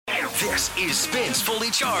This is Spins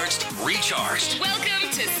Fully Charged, Recharged. Welcome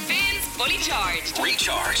to Spins Fully Charged.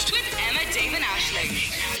 Recharged. With Emma, Dave and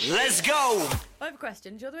Aisling. Let's go. I have a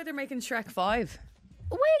question. Do you know the way they're making Shrek 5?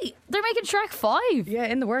 Wait, they're making Shrek 5 Yeah,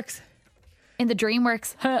 in the works. in the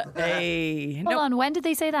DreamWorks. Hey. Hold on, when did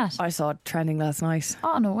they say that? I saw it trending last night.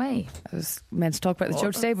 Oh, no way. I was meant to talk about the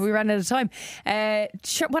show today, but we ran out of time.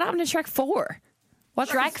 What happened to Shrek 4?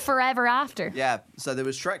 Shrek Forever After. Yeah, so there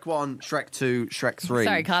was Shrek 1, Shrek 2, Shrek 3.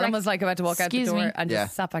 Sorry, Callum Shrek- was like about to walk out the Excuse door me. and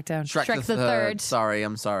just sat back down. Shrek Shrek the the third. third. Sorry,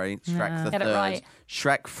 I'm sorry. Shrek the Get it third. right.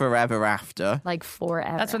 Shrek Forever After. Like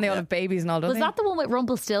Forever. That's when they all have babies and all, don't Was they? that the one with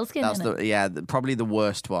Rumpelstiltskin That's in it? probably the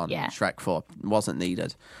worst one. Yeah. Shrek 4 wasn't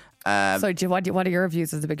needed. So, what are your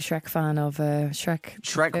views as a big Shrek fan of Shrek?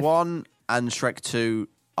 Shrek Fifth? 1 and Shrek 2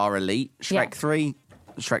 are elite. Shrek Yeah. 3,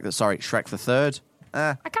 Shrek the third.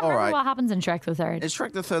 I can't all remember right. what happens in Shrek the Third. Is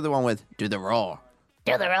Shrek the third the one with Do the Roar?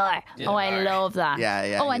 Do the roar. Oh, I love that. Yeah,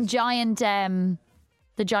 yeah, Oh, and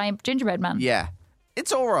the giant gingerbread man. Yeah.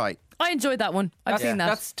 It's all right. I enjoyed that one. I've seen that.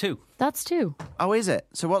 That's 2. That's 2. Oh, is it?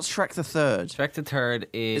 So what's Shrek the third? Shrek the third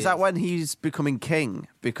is... Is that when he's becoming king?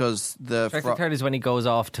 Because Shrek the third is when he goes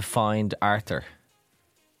off to find Arthur.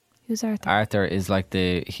 Who's Arthur? Arthur is like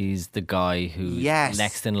he's the guy who's Yes.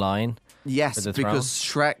 next in line. Yes, for the because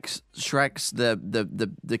Shrek's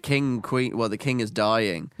the king queen. Well, the king is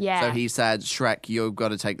dying. Yeah. So he said, "Shrek, you've got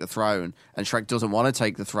to take the throne," and Shrek doesn't want to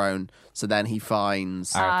take the throne. So then he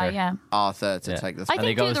finds Arthur. Yeah. Arthur to Yeah. take the I throne. And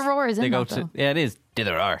he think Do the Roar is in that, though. Yeah, it is. Do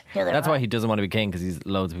the Roar. Do the That's Roar. why he doesn't want to be king, because he's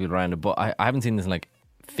loads of people around him. But I haven't seen this in like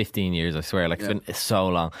 15 years, I swear. Like, it's been so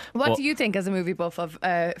long. What But- do you think as a movie buff of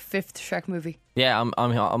fifth Shrek movie? Yeah, I'm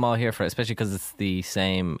all here for it, especially because it's the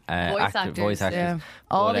same Voice actors, voice actors. yeah.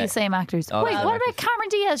 All But, these same actors. all Wait, the what actors. about Cameron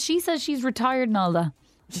Diaz? She says she's retired and all that.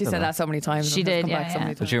 She said that so many times. She and has did, come yeah, back so yeah.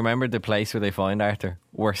 many But times. you remember the place where they find Arthur?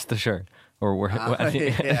 Worcestershire. Or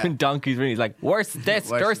yeah. Donkey's really like, Worcestershire.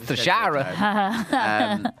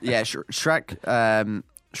 Yeah,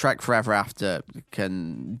 Shrek Forever After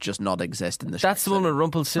can just not exist in the. That's Shrek the one with cinema.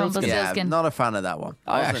 Rumpelstiltskin. Yeah, Rumpelstiltskin. not a fan of that one.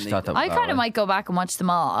 I Wasn't actually thought that was I kind of alright. might go back and watch them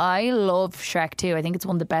all. I love Shrek 2. I think it's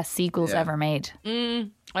one of the best sequels Yeah. ever made.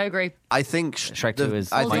 I agree. I think Shrek 2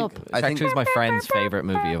 is I my, think Shrek 2 is my friend's favourite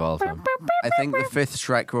movie of all time. I think the fifth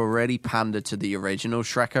Shrek will already pander to the original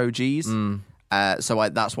Shrek OGs. So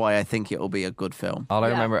that's why I think it'll be a good film. All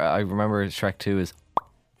Yeah. I remember Shrek 2 is...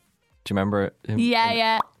 Do you remember him?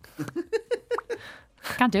 Yeah.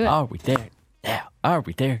 Can't do it. Are we there now? Are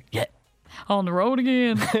we there yet? On the road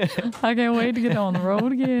again. I can't wait to get on the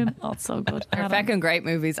road again. Oh, it's so good. They're fucking great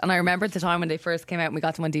movies. And I remember at the time when they first came out and we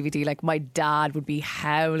got them on DVD, like my dad would be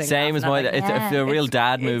howling. Same as laughing my... at, like, It's a real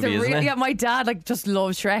dad movie, isn't it? Yeah, my dad like just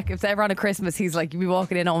loves Shrek. If it's ever on a Christmas, he's like, you'd be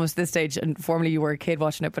walking in almost this stage, and formerly you were a kid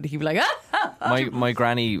watching it, but he'd be like, My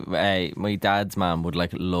granny, my dad's mum would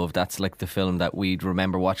like love... That's like the film that we'd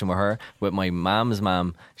remember watching with her. With my mum's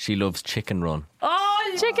mum, she loves Chicken Run.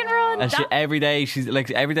 oh, Chicken Run. And every day I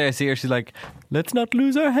see her, she's like, let's not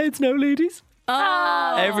lose our heads now, ladies.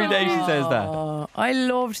 Every day she says that. Oh, I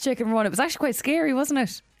loved Chicken Run. It was actually quite scary, wasn't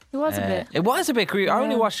it? It was a bit. It was a bit creepy. I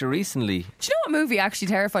only watched it recently. Do you know what movie actually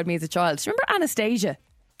terrified me as a child? Do you remember Anastasia?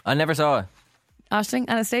 I never saw it. Aisling,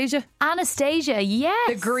 Anastasia? Anastasia, yes.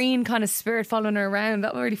 The green kind of spirit following her around.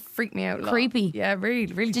 That really freaked me out a lot. Creepy. Yeah, really,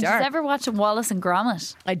 really Did dark. you ever watch Wallace and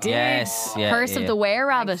Gromit? I did. Yes. Yeah, Curse of the Were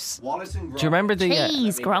Rabbit. Wallace and Do you remember the...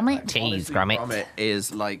 Cheese, Gromit. Cheese, Gromit. Gromit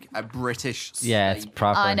is like a British. Yeah, it's staple.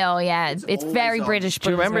 proper. I know, yeah. It's very always on. British. Do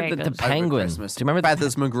you but it's remember very the good. penguin? Christmas. Do you remember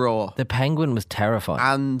Feathers McGraw the penguin was terrifying?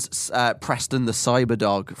 and Preston the cyber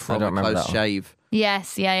dog from don't A remember Close that one. Shave?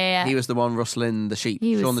 Yes, yeah. He was the one rustling the sheep.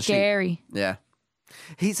 He was Shaun the scary. Sheep. Yeah,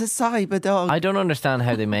 he's a cyber dog. I don't understand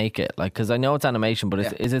how they make it, like, because I know it's animation, but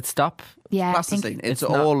is it stop? Yeah, I Plasticine. think, It's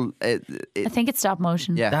not- all. I think it's stop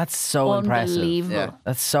motion. Yeah. That's so impressive. Unbelievable. Yeah.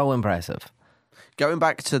 That's so impressive. Going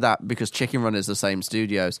back to that, because Chicken Run is the same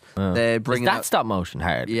studios. They're Is bringing that out, stop motion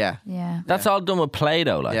hard? Yeah, Yeah. That's all done with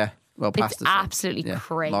Play-Doh, like. yeah. Well, It's plasticine. absolutely Yeah.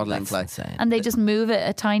 crazy. Modelling clay. Insane. And they just move it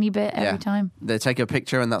a tiny bit every Yeah. time. They take a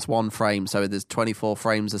picture and that's one frame, so there's 24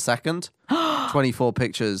 frames a second. 24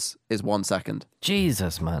 pictures is 1 second.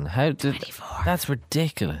 Jesus, man. How did... That's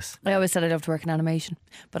ridiculous. I always said I'd love to work in animation,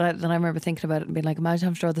 but then I remember thinking about it and being like, imagine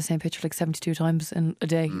having to draw the same picture like 72 times in a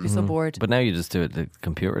day. You'd be so bored. But now you just do it. The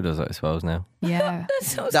computer does it, I suppose, now. Yeah.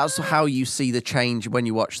 That's how you see the change when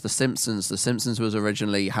you watch The Simpsons. The Simpsons was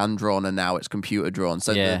originally hand drawn and now it's computer drawn.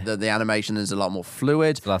 So Yeah. the animation is a lot more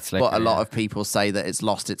fluid. It's a lot slicker, but a lot yeah. of people say that it's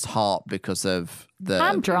lost its heart because of the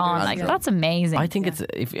Hand drawn, like hand-drawn. that's amazing. I think it's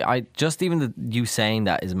just even you saying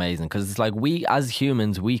that is amazing, because it's like we as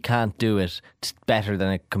humans we can't do it better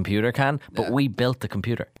than a computer can, but we built the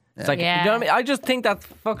computer. It's like, you know what I mean? I just think that's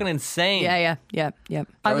fucking insane. Yeah.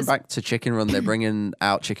 Going back to Chicken Run, they're bringing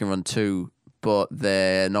out Chicken Run 2, but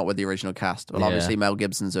they're not with the original cast. Well, obviously Mel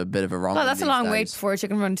Gibson's a bit of a wrong. Well, that's a long wait days. before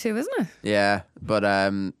Chicken Run 2, isn't it? Yeah, but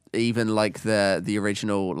even like the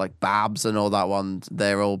original like Babs and all that one,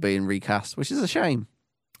 they're all being recast, which is a shame.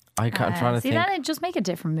 I'm trying to see think. that it just make a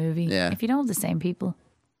different movie. Yeah. If you don't have the same people.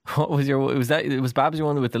 What was it was Babs your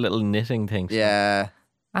one with the little knitting thing? Yeah.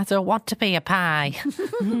 I don't want to be a pie.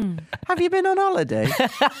 Have you been on holiday?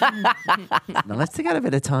 No, let's take out a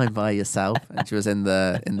bit of time by yourself. And she was in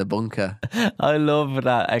the bunker. I love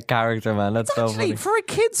that a character, man. That's so Actually, funny. for a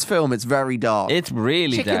kids' film, it's very dark. It's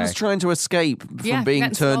really Chicken's dark. trying to escape from being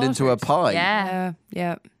getting turned into a slaughtered. pie.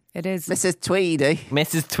 Yeah, it is. Mrs. Tweedy.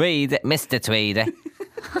 Mrs. Tweed, Mr. Tweed.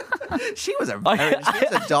 She was a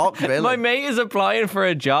dark villain. My mate is applying for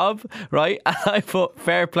a job, right? And I put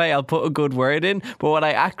fair play, I'll put a good word in. But what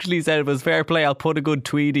I actually said was fair play, I'll put a good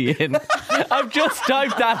Tweedy in. I've just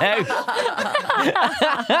typed that out.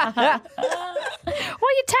 Why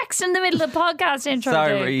are you texting in the middle of the podcast intro?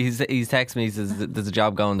 Sorry, he's texted me. He says there's a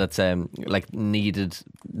job going that's like needed.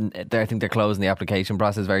 I think they're closing the application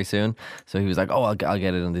process very soon. So he was like, "Oh, I'll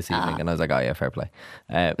get it on this evening," and I was like, "Oh yeah, fair play."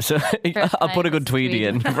 So I'll put a good Tweedy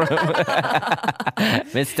in,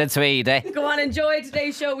 Mr. Tweedy. Go on, enjoy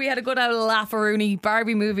today's show. We had a good old laugh-a-rooney.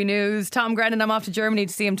 Barbie movie news. Tom Grennan, I'm off to Germany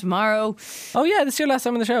to see him tomorrow. Oh yeah, this is your last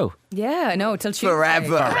time on the show. Yeah, I know, till Tuesday.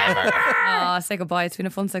 Forever. Say goodbye. It's been a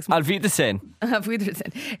fun 6 months. Auf Wiedersehen. Auf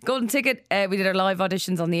Wiedersehen. Golden Ticket. We did our live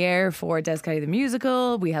auditions on the air for Des Kelly the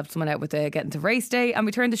Musical. We helped someone out with Getting to Race Day, and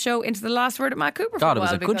we turned the show into The Last Word at Matt Cooper. God, it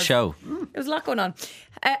was a good show. There was a lot going on.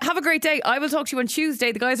 Have a great day. I will talk to you on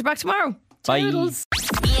Tuesday. The guys are back tomorrow. Bye. Toodles.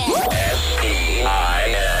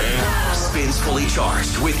 Spins Fully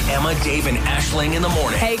Charged with Emma, Dave, and Ashling in the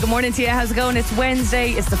morning. Hey, good morning to you. How's it going? It's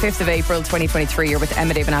Wednesday. It's the 5th of April, 2023. You're with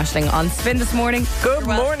Emma, Dave, and Ashling on Spin this morning. Good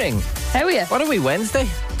morning. How are you? What are we, Wednesday?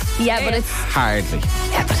 Yeah, but it's Hardly.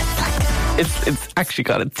 yeah, but it's like It's actually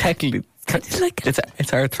got a technically.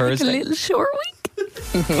 It's our Thursday. a little short week.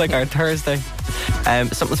 It's like our Thursday.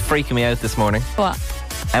 Something's freaking me out this morning. What?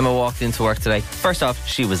 Emma walked into work today. First off,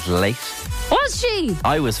 she was late. Was she?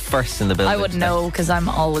 I was first in the building. I wouldn't today. know because I'm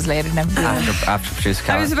always later than everybody else. After producer I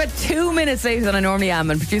Callum. was about 2 minutes later than I normally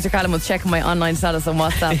am, and producer Callum was checking my online status on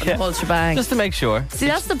WhatsApp and the whole shebang. Just to make sure. See,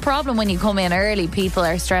 that's the problem when you come in early. People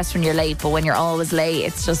are stressed when you're late, but when you're always late,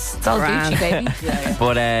 it's all Grand. Gucci, baby.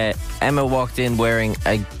 But Emma walked in wearing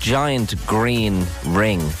a giant green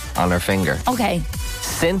ring on her finger. Okay.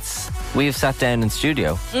 Since we've sat down in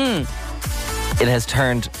studio, it has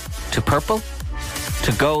turned to purple,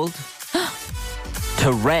 to gold,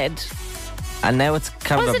 to red, and now it's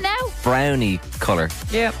kind What of is it now? brownie colour.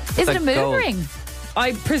 Yeah. Is like it a moon gold. ring?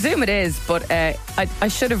 I presume it is, but I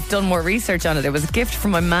should have done more research on it. It was a gift from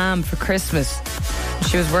my mum for Christmas.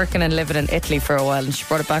 She was working and living in Italy for a while, and she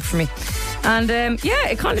brought it back for me. And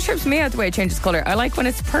it kind of trips me out the way it changes colour. I like when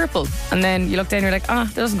it's purple, and then you look down and you're like,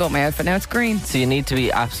 that doesn't go with my outfit. Now it's green. So you need to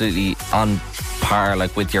be absolutely on par,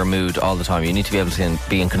 like with your mood all the time. You need to be able to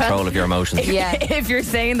be in control of your emotions. Yeah. If you're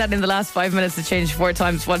saying that in the last 5 minutes it changed 4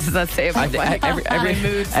 times, what does that say about my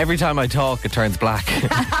mood? Every time I talk, it turns black.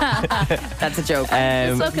 That's a joke.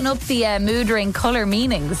 Just looking up the mood ring colour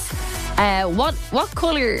meanings. What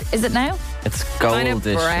colour is it now? It's Kind of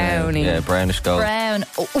goldish. browny. Yeah, brownish gold. Brown.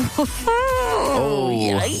 Oh,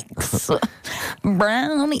 yikes.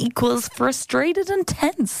 Brown equals frustrated and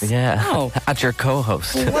tense. Yeah. Oh. At your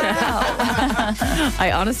co-host.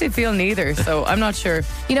 I honestly feel neither, so I'm not sure.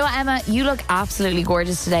 You know what, Emma? You look absolutely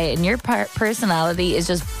gorgeous today, and your personality is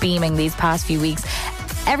just beaming these past few weeks.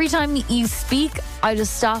 Every time you speak, I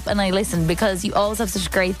just stop and I listen because you always have such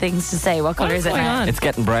great things to say. What colour is it going now? on? It's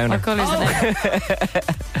getting browner. What colour is it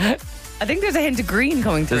now? I think there's a hint of green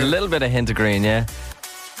coming There's a through. little bit of hint of green, yeah.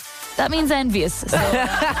 That means envious. So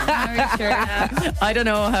I'm not really sure. I don't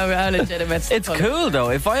know how legitimate It's cool though.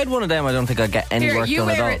 If I had one of them, I don't think I'd get any Here, work you done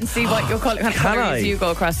at wear all. it and see what your colour Can I? you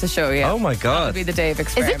go across the show. Yeah. Oh my That'll god. be the day of Is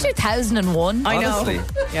experiment. it 2001? I know. Honestly.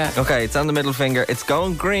 Yeah. Okay, it's on the middle finger. It's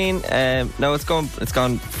going green. No, it's gone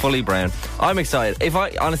fully brown. I'm excited.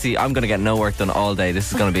 I'm going to get no work done all day.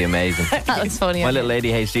 This is going to be amazing. That was funny. My little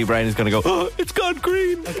ADHD brain is going to go, oh, it's gone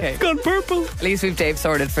green. Okay. It's gone purple. At least we've Dave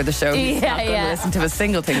sorted for the show. He's Yeah, not going yeah. to listen to a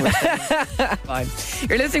single thing. With Fine.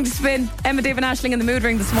 You're listening to Spin. Emma, David Ashling in the mood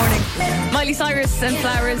ring this morning. Miley Cyrus and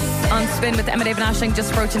Flowers on Spin with Emma, David Ashling,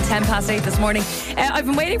 just approaching 8:10 this morning. I've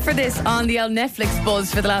been waiting for this on the old Netflix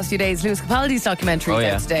buzz for the last few days. Lewis Capaldi's documentary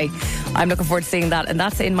out today. I'm looking forward to seeing that, and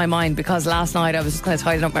that's in my mind because last night I was just kind of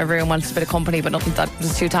tidying up my room, wanted a bit of company, but nothing that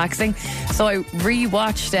was too taxing. So I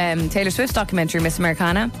rewatched Taylor Swift's documentary, Miss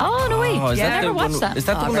Americana. Oh, no way. Is I that never the one, watched that. Is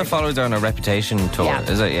that the one that follows her on a Reputation tour? Yeah.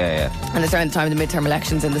 Is it? Yeah. And it's around the time of the midterm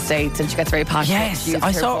elections in the States, and she gets very passionate. Yes, She uses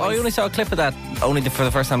I her voice. only saw a clip of that for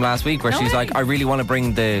the first time last week, where No she's way. like, I really want to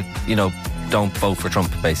bring the, don't vote for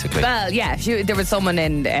Trump, basically. Well, yeah, there was someone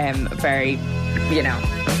in very,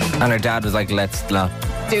 And her dad was like, let's not.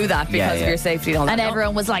 do that because Yeah. of your safety and all that. And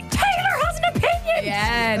everyone was like, Taylor has an opinion.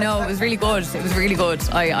 Yeah, no, it was really good. It was really good.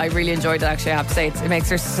 I really enjoyed it, actually, I have to say. It makes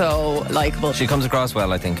her so likeable. She comes across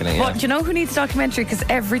well, I think, in it. Yeah. But do you know who needs a documentary? Because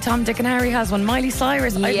every Tom, Dick and Harry has one. Miley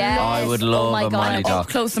Cyrus. Yes. I would love Oh my a God. Miley Up doc.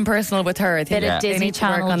 close and personal with her. I think Bit of they Disney need to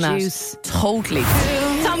work Channel on that. juice. Totally.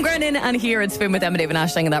 Tom Grennan and here at Spin with Emma, David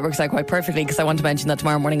Ashling, and that works out quite perfectly because I want to mention that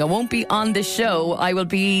tomorrow morning I won't be on the show. I will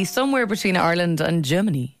be somewhere between Ireland and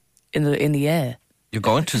Germany in the air. You're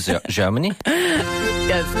going to Germany?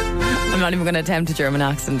 Yes. I'm not even going to attempt a German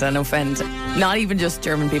accent and offend not even just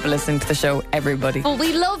German people listening to the show, everybody. But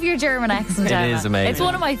we love your German accent, It Emma. is amazing. It's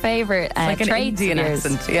one of my favourite Like an traits Indian of yours.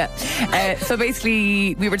 accent, yeah. So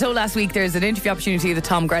basically, we were told last week there's an interview opportunity with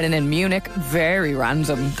Tom Grennan in Munich. Very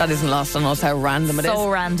random. That isn't lost on us how random it is. So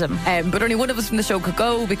random. But only one of us from the show could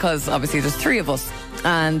go because obviously there's three of us.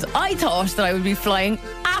 And I thought that I would be flying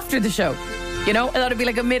after the show. I thought it'd be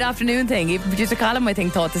like a mid-afternoon thing. Even producer Callum, I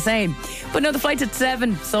think, thought the same. But no, the flight's at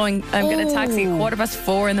 7, so I'm going to taxi at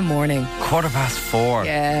 4:15 in the morning. 4:15.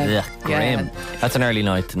 Yeah. Ugh, grim. Yeah. That's an early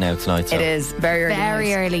night now tonight. So. It is very early. Very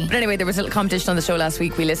night. early. But anyway, there was a little competition on the show last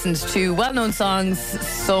week. We listened to well-known songs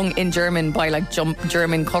sung in German by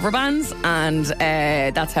German cover bands, and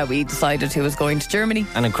that's how we decided who was going to Germany.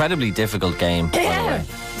 An incredibly difficult game, by the way.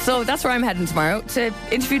 So that's where I'm heading tomorrow to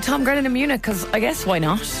interview Tom Grennan in Munich because I guess why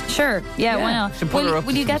not? Sure. Yeah, why not? Should pull her up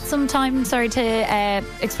Will to you get some time, to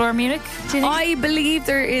explore Munich, do you think? I believe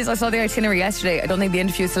there is. I saw the itinerary yesterday. I don't think the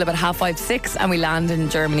interview is till about 5:30, 6, and we land in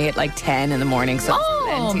Germany at like 10 in the morning. So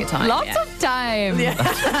plenty of time. Lots of time.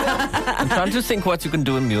 I'm trying to think what you can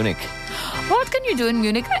do in Munich. What can you do in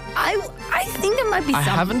Munich? I think there might be I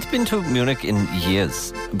some. haven't been to Munich in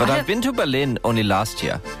years, but I've been to Berlin only last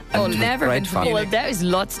year. Oh, And it was never great been to fun. Munich. Well, there is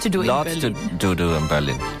lots to do Lots in to Berlin. do in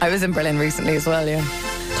Berlin. I was in Berlin recently as well, yeah.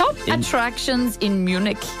 Top attractions in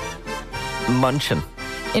Munich. Munchen,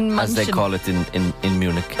 In Munchen. as they call it in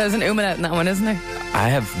Munich. There's an umlaut in that one, isn't there? I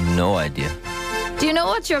have no idea. Do you know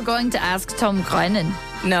what you're going to ask Tom Grennan?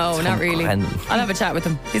 No, Tom not really. Grennan. I'll have a chat with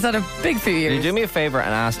him. He's had a big few Will you years. do me a favour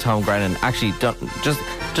and ask Tom Grennan? Actually, don't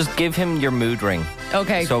just give him your mood ring.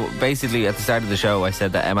 Okay. So basically, at the start of the show, I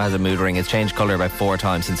said that Emma has a mood ring. It's changed colour about 4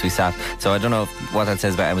 times since we sat. So I don't know what that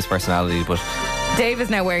says about Emma's personality, but Dave is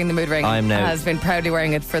now wearing the mood ring. I'm now- Has been proudly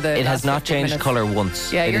wearing it for the it has last not 15 changed minutes. colour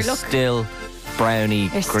once. Yeah, it your is look- still browny,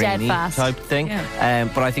 You're greeny steadfast. type thing. Yeah.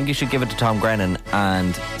 But I think you should give it to Tom Grennan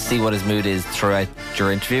and see what his mood is throughout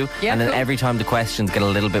your interview. Yeah, and then cool. every time the questions get a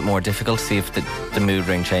little bit more difficult, see if the mood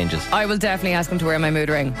ring changes. I will definitely ask him to wear my mood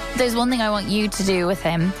ring. There's one thing I want you to do with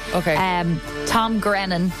him. Okay. Tom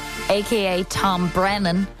Grennan, aka Tom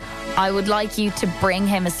Brennan. I would like you to bring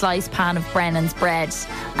him a sliced pan of Brennan's bread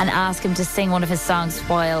and ask him to sing one of his songs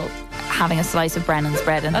while having a slice of Brennan's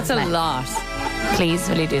bread in That's his a mouth. lot. Please,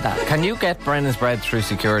 will you do that? Can you get Brennan's bread through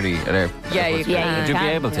security at airport? Yeah, you Yeah, can. Would you be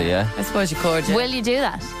able to, yeah? I suppose you could. Yeah. Will you do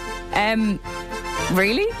that?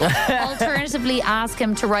 Really? Alternatively, ask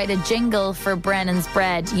him to write a jingle for Brennan's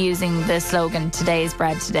bread using the slogan "Today's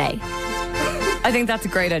bread today." I think that's a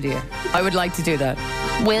great idea. I would like to do that.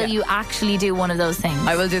 Will you actually do one of those things?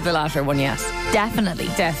 I will do the latter one, yes. Definitely.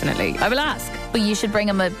 Definitely. I will ask. But you should bring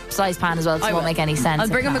him a sliced pan as well, so I it won't will. make any sense. I'll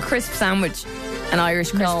bring if him a not. crisp sandwich. An Irish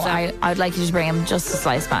crisp No, sandwich. I would like you to bring him just a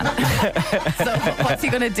sliced pan. So what's he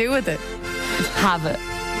going to do with it? Have it.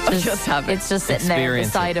 Just have it. It's just sitting there Experience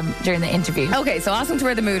beside him during the interview. Okay, so ask him to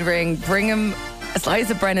wear the mood ring. Bring him a slice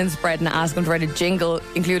of Brennan's bread and ask him to write a jingle,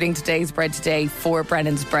 including today's bread today for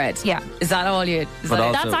Brennan's bread. Yeah. Is that all you? Is But that it?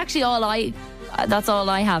 also- That's actually all I. That's all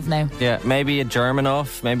I have now. Yeah, maybe a German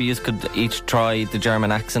off. Maybe you could each try the German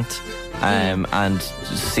accent and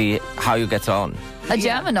see how you get on. A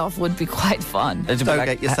German off would be quite fun. It'd be Don't like,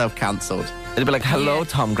 get yourself cancelled. it'd be like, hello,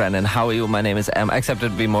 Tom Grennan, how are you? My name is Emma. Except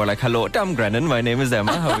it'd be more like, hello, Tom Grennan, my name is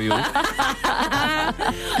Emma, how are you?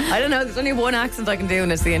 I don't know. There's only one accent I can do,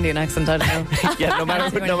 and it's the Indian accent. I don't know. Yeah, no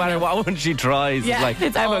matter what one she tries, Yeah, it's like,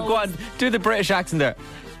 it's Emma, always- go on, do the British accent there.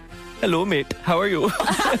 hello mate, how are you?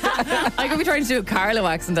 I could be trying to do a Carlo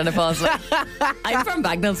accent and it falls like, I'm from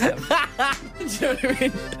Bagnallstown. Do you know what I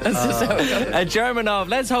mean? That's just how it goes. A German of.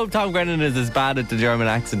 Let's hope Tom Grennan is as bad at the German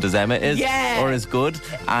accent as Emma is, Yeah. or as good,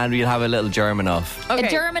 and we'll have a little German off. Okay. A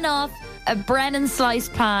German off, a Brennan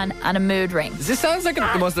sliced pan, and a mood ring. This sounds like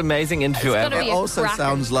the most amazing interview It's gonna ever. be It also cracker.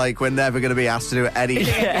 sounds like we're never going to be asked to do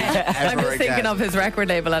anything I'm ever just thinking again. of his record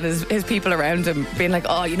label and his people around him being like,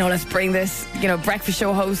 oh, let's bring this, breakfast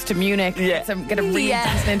show host to Munich. Yeah. Get a really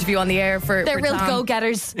Yeah. decent interview on the air for They're real Tom.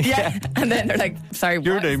 go-getters. Yeah. And then they're like, sorry,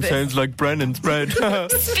 what is this? like Brennan's bread.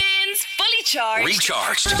 Spins Fully Charged.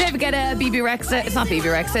 Recharged. Dave, get a BB Rexa. It's not BB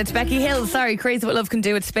Rexa, it's Becky Hill. Sorry, Crazy What Love Can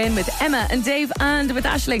Do. It's Spin with Emma and Dave and with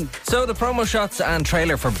Aisling. So the promo shots and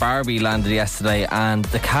trailer for Barbie landed yesterday, and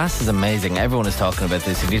the cast is amazing. Everyone is talking about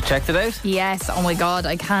this. Have you checked it out? Yes, oh my God,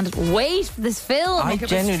 I can't wait for this film. I It was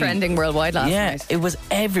genuinely- trending worldwide last Yeah, night. it was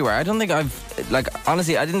everywhere. I don't think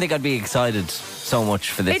honestly, I didn't think I'd be excited so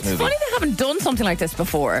much for this It's movie. funny they haven't done something like this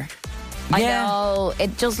before. I know,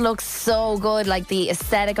 it just looks so good. Like the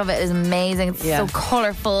aesthetic of it is amazing. It's Yeah. so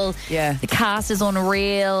colourful. Yeah. The cast is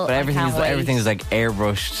unreal. But I can't wait. everything is like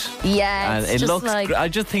airbrushed. Yeah, And it's it just looks. like I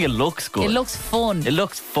just think it looks good. it looks fun. It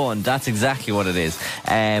looks fun. That's exactly what it is.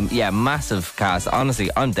 Yeah, massive cast. Honestly,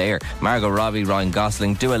 I'm there. Margot Robbie, Ryan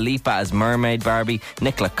Gosling, Dua Lipa as Mermaid Barbie,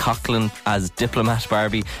 Nicola Coughlan as Diplomat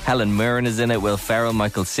Barbie, Helen Mirren is in it, Will Ferrell,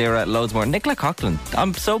 Michael Cera, loads more. Nicola Coughlan,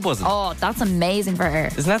 I'm so buzzing. Oh, that's amazing for her.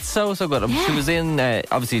 Isn't that so good? She was in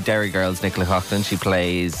obviously Derry Girls. Nicola Coughlan, she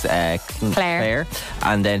plays Claire,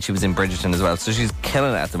 and then she was in Bridgerton as well. So she's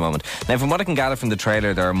killing it at the moment. Now, from what I can gather from the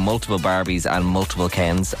trailer, there are multiple Barbies and multiple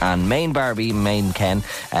Kens. And main Ken,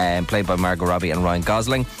 played by Margot Robbie and Ryan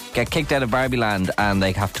Gosling, get kicked out of Barbie Land and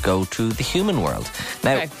they have to go to the human world.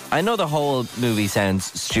 Now, Okay. I know the whole movie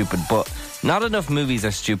sounds stupid, but not enough movies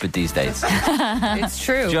are stupid these days. It's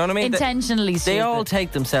true. Do you know what I mean? Intentionally They stupid. all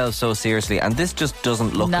take themselves so seriously, and this just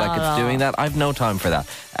doesn't look Not like at it's all. doing that. I've no time for that.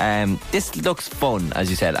 This looks fun, as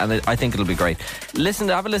you said, and I think it'll be great.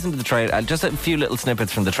 Have a listen to the trailer, just a few little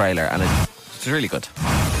snippets from the trailer, and it's really good.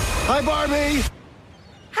 Hi, Barbie.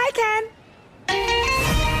 Hi, Ken.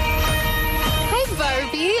 Hi,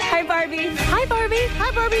 Barbie. Hi, Barbie. Hi, Barbie.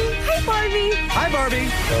 Hi, Barbie. Hi, Barbie. Hi,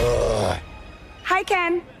 Barbie. Hi,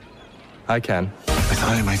 Ken. I can. I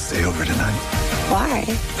thought I might stay over tonight. Why?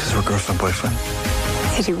 Because we're girlfriend, boyfriend.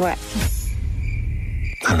 To do what?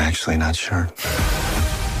 I'm actually not sure.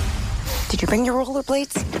 Did you bring your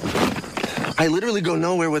rollerblades? I literally go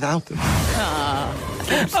nowhere without them.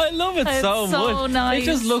 I love it It's so so much. nice. It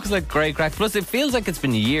just looks like great crack. Plus, it feels like it's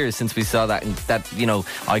been years since we saw that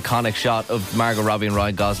iconic shot of Margot Robbie and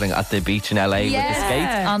Ryan Gosling at the beach in LA with the Yeah,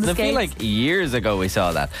 skates. on the I feel skates. like years ago we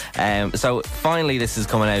saw that. So finally, this is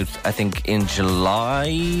coming out, I think, in July,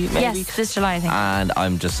 maybe. Yes, this July, I think.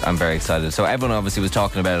 I'm very excited. So everyone obviously was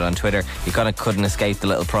talking about it on Twitter. You kind of couldn't escape the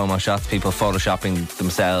little promo shots, people photoshopping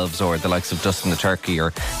themselves, or the likes of Justin the Turkey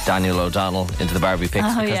or Daniel O'Donnell into the Barbie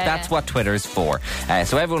pics, because that's what Twitter's for.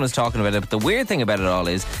 So everyone was talking about it. But the weird thing about it all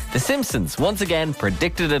is The Simpsons once again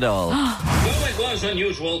predicted it all. Though it was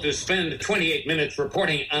unusual to spend 28 minutes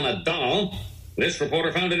reporting on a doll, this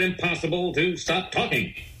reporter found it impossible to stop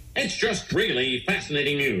talking. It's just really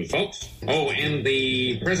fascinating news, folks. Oh, and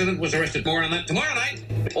the president was arrested. More on that tomorrow night.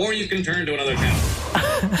 Or you can turn to another channel.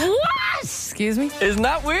 What? Excuse me? Isn't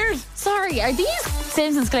that weird? Sorry, are these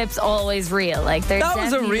Simpsons clips always real? Like they're That was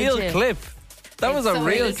a definitely real legit. clip. That was a So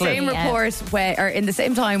real in the clip. same Yeah. report or in the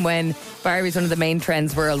same time when Barbie's one of the main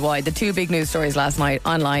trends worldwide, the two big news stories last night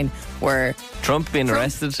online were Trump being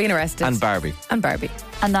arrested, and Barbie. And Barbie.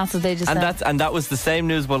 And that's what they just said. And that was the same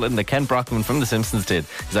news bulletin that Ken Brockman from The Simpsons did.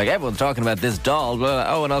 He's like, everyone's talking about this doll. Blah,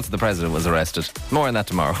 blah. Oh, and also the president was arrested. More on that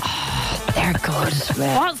tomorrow. They're good.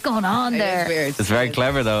 What's going on there? It's weird. It's very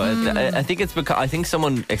clever, though. I think it's because I think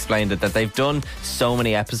someone explained it that they've done so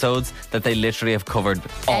many episodes that they literally have covered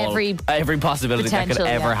every possibility that could potential,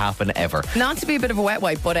 ever yeah. happen ever. Not to be a bit of a wet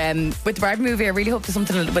wipe, but with the Barbie movie, I really hope there's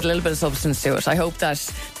something with a little bit of substance to it. I hope that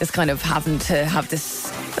this kind of having to have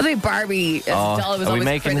this. The way Barbie as a doll was are we always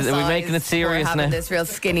making it serious for having now? this real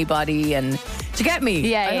skinny body, and do you get me?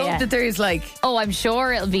 Yeah, I yeah, hope yeah. that there's like Oh, I'm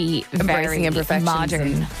sure it'll be embracing very imperfections, modern.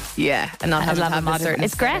 and, and not I having to love have modern. a certain.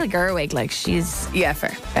 It's Greta Gerwig. Like she's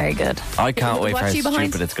fair. very good. I can't wait for What's how she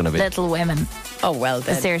behind? stupid it's going to be. Little Women, Oh well,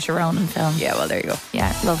 the then. Saoirse Ronan film. Yeah, well there you go.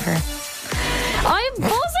 Yeah, love her. I'm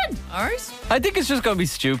buzzing. All right. I think it's just going to be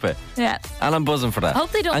stupid. Yeah. And I'm buzzing for that.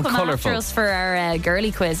 Hope they don't and come colourful. after us for our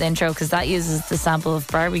girly quiz intro because that uses the sample of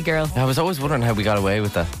Barbie Girl. I was always wondering how we got away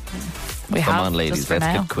with that. We Come have, on, ladies, just for let's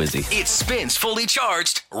now. get quizzy. It spins fully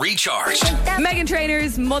charged, recharged. Megan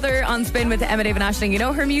Trainor's mother on Spin with Emma David Ashling. You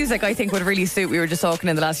know, her music I think would really suit. We were just talking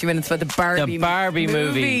in the last few minutes about the Barbie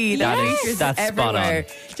movie. That That's spot everywhere.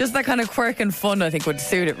 Just that kind of quirk and fun I think would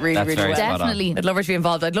suit it really, That's really very well. spot on. Definitely. I'd love her to be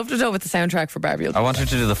involved. I'd love to know with the soundtrack for Barbie. I want her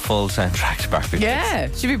to do the full soundtrack to Barbie. Yeah,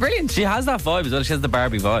 she'd be brilliant. She has that vibe as well. She has the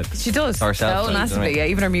Barbie vibe. She does. Herself, So does, massively, doesn't yeah.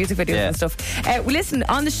 Even her music videos Yeah. and stuff. Well, listen,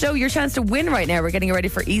 on the show, your chance to win right now. We're getting you ready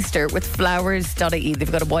for Easter with flowers.ie.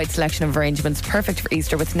 They've got a wide selection of arrangements perfect for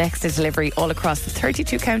Easter with next day delivery all across the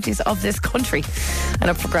 32 counties of this country. And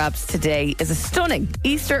up for grabs today is a stunning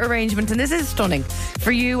Easter arrangement, and this is stunning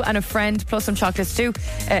for you and a friend, plus some chocolates too.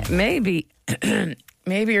 Maybe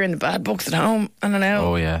you're in the bad books at home. I don't know.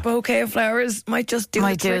 Oh, yeah. Bouquet of flowers might just do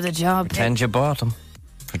Might the do trick. the job. Pretend you bought them.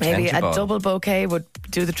 Maybe a double bouquet would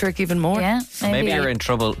do the trick even more. Yeah, Maybe you're in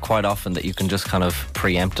trouble quite often that you can just kind of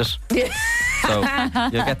preempt it. Yeah. So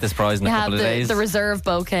you'll get this prize in You a have couple of days. the reserve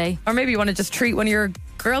bouquet. Or maybe you want to just treat one of your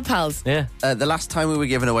girl pals. Yeah. The last time we were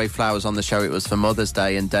giving away flowers on the show, it was for Mother's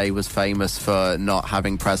Day, and Day was famous for not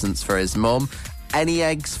having presents for his mum. Any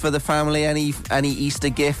eggs for the family? Any Easter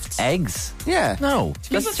gifts? Eggs? Yeah. No.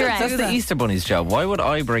 Easter eggs. That's the Easter Bunny's job. Why would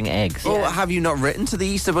I bring eggs? Well, have you not written to the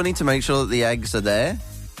Easter Bunny to make sure that the eggs are there?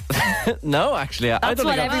 No, actually. I That's don't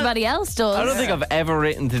what think everybody else does. I don't think I've ever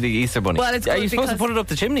written to the Easter Bunny. Well, it's Are good you supposed to because- put it up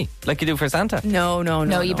the chimney like you do for Santa? No,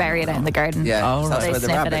 No, you bury it out in the garden. Yeah, Oh, that's right. where the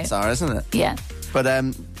They sniff it rabbits out. are, isn't it? Yeah. But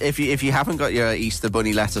if you haven't got your Easter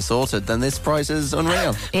Bunny letter sorted, then this prize is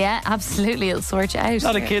unreal. Yeah, absolutely. It'll sort you out. A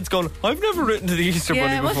lot of kids going, I've never written to the Easter Yeah,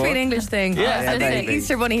 Bunny it must before. be an English thing. Yeah, the maybe.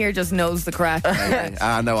 Easter Bunny here just knows the crack.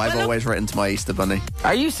 No, I've always written to my Easter Bunny.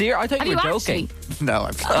 Are you serious? I thought Have you were you joking. No,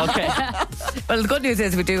 I'm Okay. Well, the good news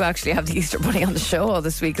is we do actually have the Easter Bunny on the show all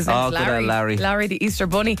this week. His name's Oh, good old Larry. Larry, the Easter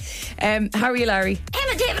Bunny. How are you, Larry?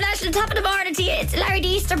 Emma David Ashling, top of the morning to you. It's Larry the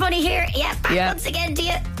Easter Bunny here. Yeah, back Yeah. once again to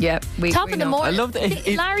you. Yeah, Top we of the know. morning. I love that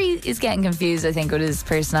it- Larry is getting confused, I think, with his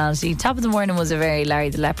personality. Top of the morning was a very Larry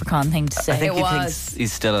the Leprechaun thing to say. I think It he was. thinks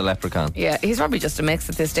he's still a leprechaun. Yeah, he's probably just a mix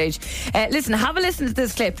at this stage. Listen, have a listen to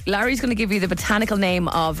this clip. Larry's going to give you the botanical name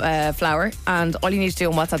of a flower, and all you need to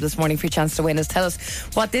do on WhatsApp this morning for your chance to win is tell us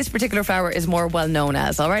what this particular flower is more well known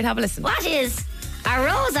as. All right, have a listen. What is a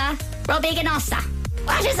Rosa rubiginosa?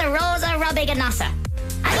 What is a Rosa rubiginosa?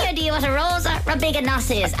 Any idea what a Rosa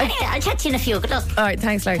rubiginosa is? Anyway, I'll chat to you in a few. Good luck. All right,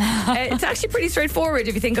 thanks, Larry. It's actually pretty straightforward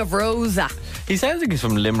if you think of Rosa. He sounds like he's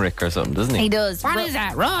from Limerick or something, doesn't he? He does. What is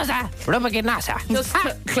that? Rosa rubiginosa.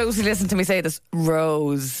 Just closely listen to me say this.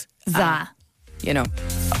 Rose. Za. You know.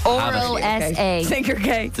 Oral S.A. Think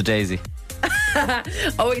okay. It's a daisy.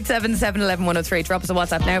 087 711 103. Drop us a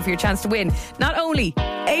WhatsApp now for your chance to win not only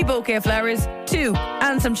a bouquet of flowers, 2,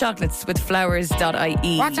 and some chocolates with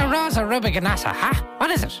flowers.ie. What's a Rosa rubiginosa, huh? What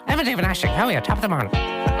is it? Emma David Ashling, how are you? Top of the morning.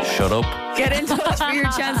 Shut up. Get in touch for your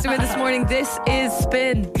chance to win this morning. This is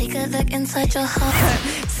Spin. Take a look inside your heart.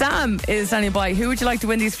 Sam is standing by. Who would you like to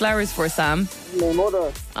win these flowers for, Sam? My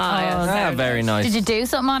mother. Ah, very nice. Did you do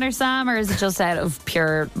something on her, Sam, or is it just out of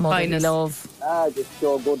pure motherly Kindness. love? Just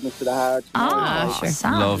show goodness to the heart. Oh, sure.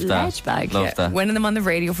 Sam, Love that. ledge bag. Love that. Winning them on the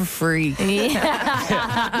radio for free.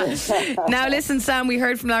 Now, listen, Sam, we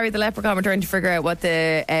heard from Larry the Leprechaun. We're trying to figure out what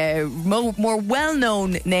the more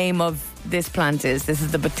well-known name of this plant is. This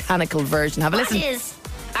is the botanical version. Have a What listen. is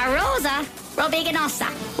a Rosa rubiginosa?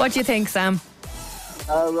 What do you think, Sam?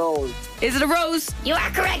 Rose. Is it a rose? You are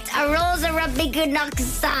correct. A Rosa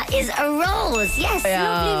rubiginosa is a rose. Yes,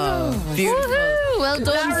 lovely rose. Beautiful. Woohoo! Well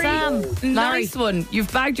done, Larry. Sam. Nice one.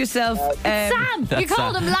 You've bagged yourself. Sam, you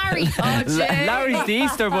called him Larry. Oh, Jay. Larry's the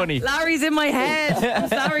Easter Bunny. Larry's in my head. I'm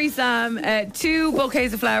sorry, Sam. 2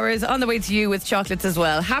 bouquets of flowers on the way to you with chocolates as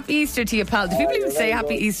well. Happy Easter to you, pal. Do people even say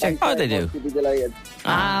Happy Easter? Oh, they do. You'll be delighted.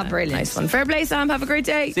 Brilliant. Nice one. Fair play, Sam. Have a great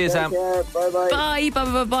day. See you, Sam. Yeah, bye-bye. Bye, bye,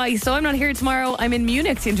 bye, bye. So I'm not here tomorrow. I'm in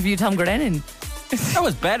Munich to interview Tom Grennan. That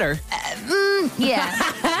was better.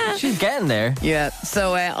 Yeah. She's getting there. Yeah.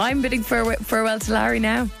 So I'm bidding farewell to Larry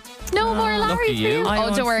now. No more Larry. lucky you. too. I Oh,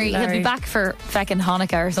 want don't worry. to see He'll be Larry. back for feckin'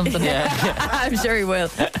 Hanukkah or something. I'm sure he will.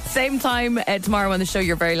 Same time tomorrow on the show,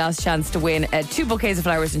 your very last chance to win 2 bouquets of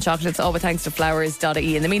flowers and chocolates, all with thanks to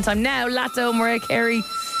flowers.ie. In the meantime, now, Lato, Mariah Carey,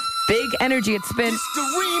 big energy at Spin.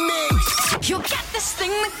 You got this thing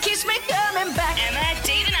that keeps me coming back. Emma,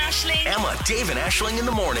 Dave and Ashling. Emma, Dave and Ashling in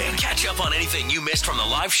the morning. Catch up on anything you missed from the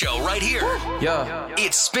live show right here. Yeah.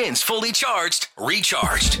 It spins fully charged,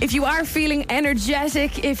 recharged. If you are feeling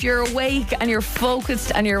energetic, if you're awake and you're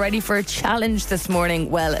focused and you're ready for a challenge this morning,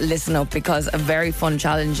 well, listen up, because a very fun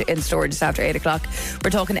challenge in store just after 8 o'clock. We're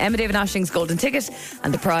talking Emma David Ashling's golden ticket,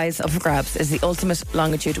 and the prize up for grabs is the ultimate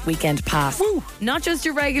longitude weekend pass. Woo. Not just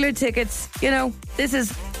your regular tickets, you know, this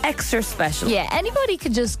is extra special. Yeah, anybody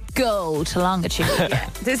could just go to longitude.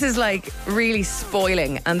 This is like really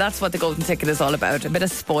spoiling, and that's what the golden ticket is all about, a bit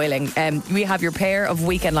of spoiling. We have your pair of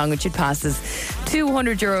weekend longitude passes,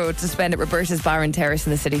 €200 to spend at Roberta's Bar and Terrace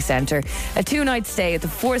in the city centre, a 2-night stay at the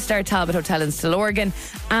 4-star Talbot Hotel in Stillorgan,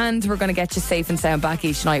 and we're going to get you safe and sound back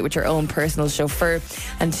each night with your own personal chauffeur,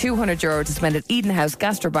 and €200 to spend at Eden House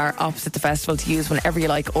Gastro Bar opposite the festival to use whenever you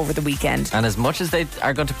like over the weekend. And as much as they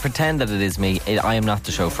are going to pretend that it is me, I am not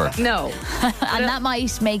the chauffeur. No. And that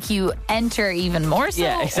might make you enter even more so,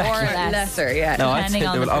 Yeah, exactly. or lesser, yeah. No, I'd say depending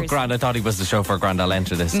on they will, the oh, person. grand, I thought he was the chauffeur, grand, I'll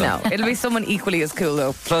enter this. So. No, it'll be someone equally as cool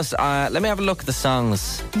though. Plus, let me have a look at the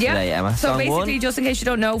songs today, Emma. So Song basically, 1. just in case you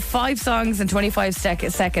don't know, 5 songs and 25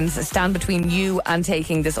 seconds stand between you and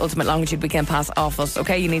taking this Ultimate Longitude Weekend Pass off us.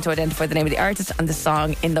 Okay, you need to identify the name of the artist and the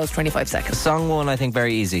song in those 25 seconds. Song 1, I think,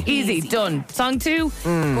 very easy. Easy, done. Song 2,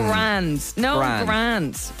 grand. No,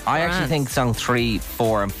 grand. I actually think song 3,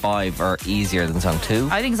 4 and 5 are easier than song 2.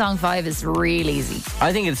 I think song 5 is real easy.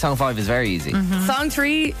 I think song 5 is very easy. Song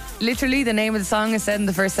 3, literally the name of the song is said in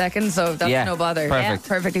the first second, so that's Yeah, no bother. perfect. Yeah,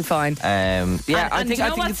 perfectly fine. Yeah, And I think do you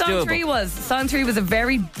know what it's song doable. 3 was? Song 3 was a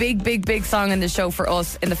very big song in the show for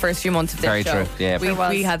us in the first few months of this Very show. true, yeah.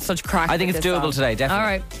 We had such crack. I think with it's this doable song. today, definitely. All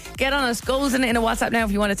right, get on us. Goals in a WhatsApp now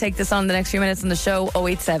if you want to take this on the next few minutes on the show.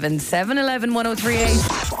 087 711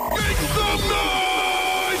 1038.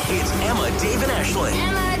 It's Emma, Dave, and Ashling.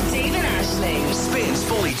 Emma, Dave and Ashling. Spins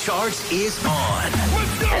Fully Charged is on.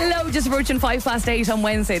 Hello, just approaching 8:05 on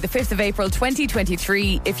Wednesday, the 5th of April,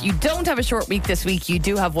 2023. If you don't have a short week this week, you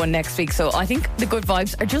do have one next week. So I think the good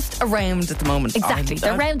vibes are just around at the moment. Exactly.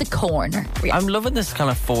 They're around the corner. I'm loving this kind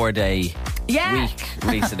of 4-day Yeah. week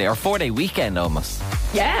recently, or 4-day weekend almost.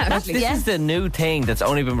 Yeah. This is the new thing that's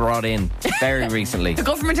only been brought in very recently. The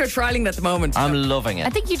government are trialling at the moment. I'm loving it. I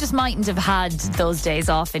think you just mightn't have had those days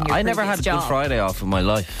off in your I never previous had job. Good Friday off in my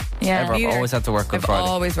life. Yeah. Ever. I've Neither. always had to work Good I've Friday.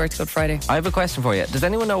 always worked Good Friday. I have a question for you. Does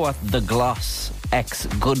anyone know what the Gloss X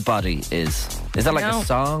Good Body is? Is that like No. a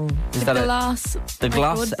song? Is that Gloss. the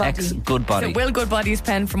Gloss Good Body. X Good Is Body? it Will Goodbody's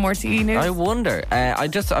pen from RTE News? I wonder. I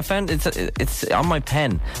found it's on my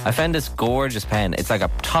pen. I found this gorgeous pen. It's like a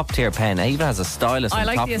top tier pen. It even has a stylus I on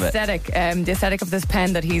like top the of it. aesthetic of this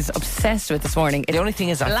pen that he's obsessed with this morning. It's The only thing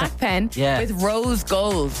is, black pen with rose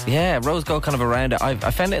gold. Yeah, rose gold kind of around it. I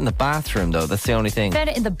found it in the bathroom though. That's the only thing. Found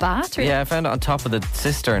it in the bathroom. Yeah, I found it on top of the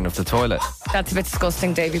cistern of the toilet. That's a bit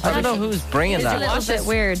disgusting, Davey. I don't know who's bringing It's a that. little bit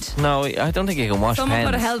weird. No, I don't think you can wash Someone pens.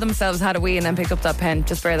 could have held themselves, had a wee, and then picked up that pen.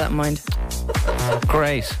 Just bear that in mind.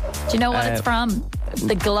 Great. Do you know what it's from?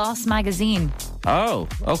 The Gloss magazine. Oh,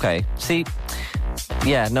 okay. See,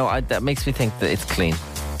 yeah, no, that makes me think that it's clean.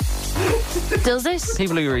 Does it?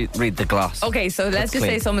 People who read the Gloss. Okay, so let's That's just say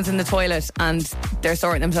clean. someone's in the toilet and they're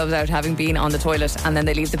sorting themselves out having been on the toilet, and then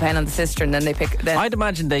they leave the pen on the cistern, then they pick. Then I'd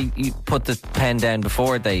imagine you put the pen down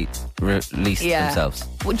before they released Yeah. themselves.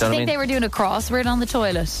 Would Do you know think what they were doing a crossword on the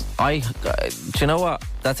toilet? do you know what?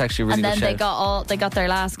 That's actually a really And then good shout. they got their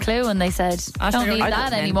last clue and they said, don't need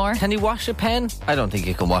that anymore. Can you wash a pen? I don't think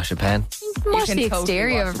you can wash a pen. Wash can the totally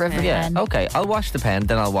exterior wash of a a pen. Yeah, pen. okay. I'll wash the pen,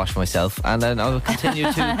 then I'll wash myself, and then I'll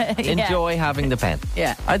continue to enjoy having the pen.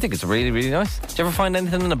 Yeah. I think it's really, really nice. Did you ever find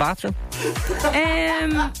anything in the bathroom?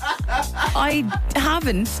 I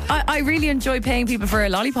haven't. I really enjoy paying people for a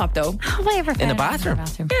lollipop, though. Have I ever In the found anything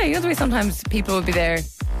bathroom? Yeah, you know the way sometimes people would be there.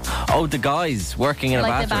 Oh, the guys working in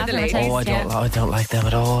Like a the bathroom. bathroom Oh, attendants, I don't like them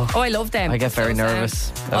at all. Oh, I love them. I get very So sad.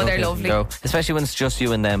 nervous. I Oh, don't they're think I lovely. can go. Especially when it's just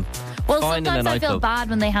you and them. Well, Fine in a sometimes I feel nightclub. bad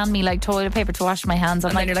when they hand me like toilet paper to wash my hands. I'm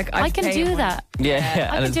And then like, you're like, I I've can paid do money. that. Yeah,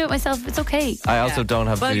 I and can do it myself. It's okay. I also don't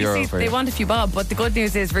have Well, €2 you see, for they you. want a few bob, but the good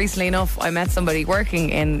news is, recently enough, I met somebody working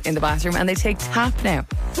in the bathroom, and they take tap now.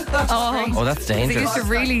 Oh, that's It used dangerous. to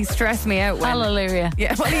really stress me out when. Hallelujah.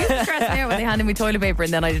 Yeah, well, it used to stress me out when they handed me toilet paper,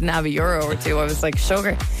 and then I didn't have €1 or two. I was like,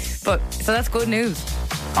 sugar. But so that's good news. Do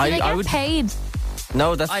they I get would. paid?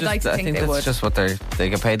 No, that's I'd just. like to I think think they that's would. just what they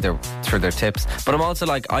get paid through their tips. But I'm also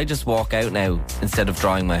like, I just walk out now instead of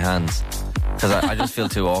drying my hands. Because I just feel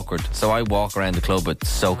too awkward. So I walk around the club with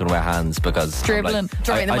soaking wet hands because Dribbling. I'm like,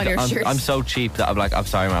 Drying them on your shirt. I'm so cheap that I'm like, I'm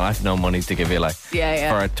sorry, man, I have no money to give you like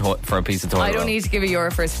Yeah. for a piece of toilet I don't roll. need to give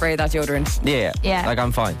 €1 for a spray of that deodorant. Yeah, like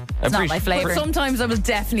I'm fine. It's not my But flavour. sometimes I will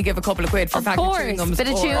definitely give a couple of quid for a Of packet course, of chewing gums. bit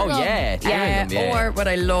of or- chewing Oh gum. yeah, Yeah, chewing gum, yeah. or what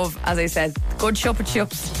I love, as I said, good chupa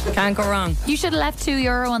chups. Can't go wrong. You should have left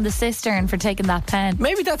 €2 on the cistern for taking that pen.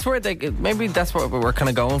 Maybe that's what we're kind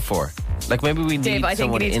of going for. Like maybe we Dave, need I think you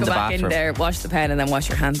someone need to in go the back bathroom. in there, wash the pen, and then wash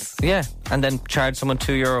your hands. Yeah, and then charge someone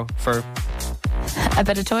 €2 for A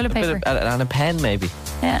bit of toilet a bit paper. of, and a pen maybe.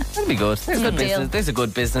 Yeah. That'd be good. There's good Deal. business. There's a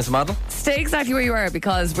good business model. Stay exactly where you are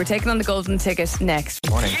because we're taking on the golden ticket next.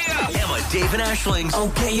 Morning. Emma, Dave and Ashling's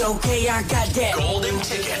Okay, I got that golden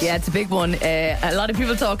ticket. Yeah, it's a big one. A lot of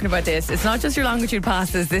people talking about this. It's not just your longitude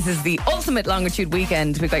passes. This is the ultimate longitude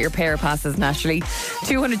weekend. We've got your pair passes nationally.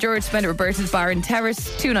 €200 to spend at Roberta's Bar in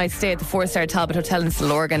Terrace. 2 nights stay at the 4-star Talbot Hotel in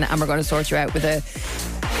Stillorgan, and we're going to sort you out with a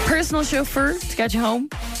personal chauffeur to get you home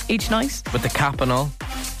each night. With the cap and all.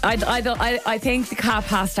 I think the cap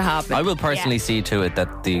has to happen. I will personally see to it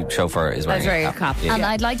that the chauffeur is wearing That's a cap. right, Yeah. And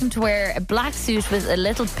I'd like them to wear a black suit with a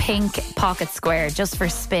little pink pocket square just for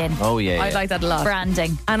spin. Oh, yeah. I'd like that a lot.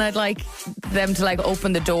 Branding. And I'd like them to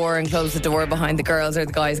open the door and close the door behind the girls or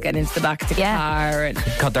the guys getting into the back of the car. And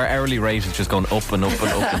God, their hourly rate is just going up and up and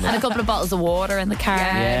up and And a up. couple of bottles of water in the car.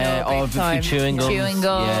 Yeah, no, oh, big a time. few chewing gums. Chewing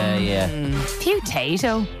gum. Yeah.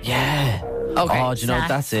 Potato. Yeah. Okay. Oh, do you know, Snacks.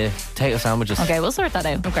 that's it. Potato sandwiches. Okay, we'll sort that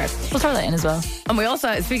out. Okay. We'll throw that in as well. And we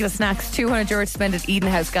also, speaking of snacks, €200 to spend at Eden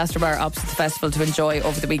House Gastrobar opposite the festival to enjoy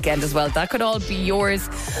over the weekend as well. That could all be yours.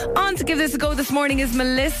 On to give this a go this morning is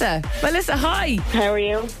Melissa. Melissa, hi. How are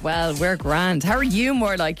you? Well, we're grand. How are you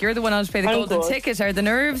more like? You're the one on to pay the I'm golden good. ticket. Are the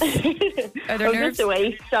nerves? Are there I'm nerves? just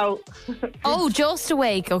awake, so Oh, just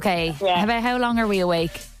awake. Okay. Yeah. About how long are we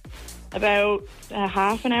awake? about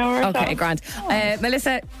half an hour or Okay, so. grand.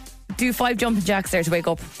 Melissa, do 5 jumping jacks there to wake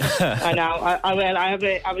up. I know. I will. I have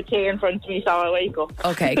a tea in front of me, so I wake up.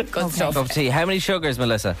 Okay, good stuff. Cup of tea. How many sugars,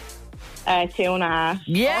 Melissa? 2.5.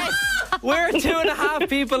 Yes! We're 2.5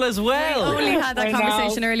 people as We well. only had that I know.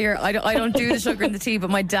 conversation earlier. I don't do the sugar in the tea, but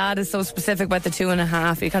my dad is so specific about the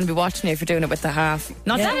 2.5. You can't be watching you if you're doing it with the half.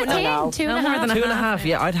 Not Is that two, a no, thing? no. 2.5? more than a 2.5.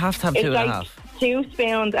 Yeah, I'd have to have It's 2.5. like 2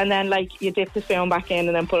 spoons, and then you dip the spoon back in,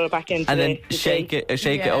 and then put it back into And then the shake tea.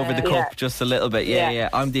 it over the cup Yeah. just a little bit. Yeah. Yeah.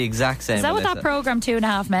 I'm the exact same. Is that what Melissa. that programme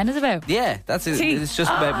 2.5 Men is about? Yeah, that's it. Tea. It's just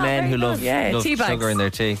about men who love, Yeah, love tea bags. sugar in their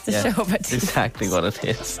tea. The show about tea. Exactly what it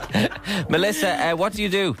is. Melissa, what do you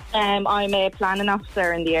do? I'm a planning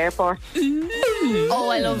officer in the airport. Oh,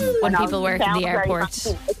 I love when I know, people work in sounds the very airport.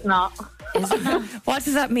 fancy. It's not. Is it not? What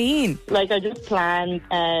does that mean? I just plan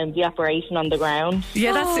the operation on the ground.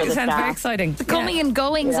 Yeah, that For sounds the very staff. exciting. The coming and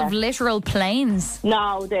goings of literal planes.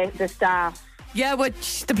 No, the staff. Yeah,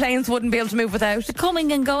 which the planes wouldn't be able to move without. The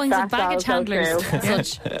coming and goings of That's baggage also handlers. true. and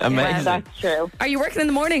such. Amazing. That's true. Are you working in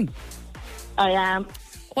the morning? I am.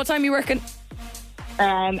 What time are you working?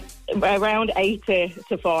 Around 8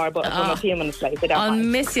 to 4, but if I'm a few minutes late, I don't I'll mind.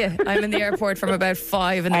 miss you. I'm in the airport from about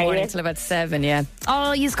 5 in the Are morning you? till about 7, yeah.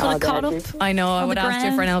 Oh, you could have caught up. I know, I On would the ask you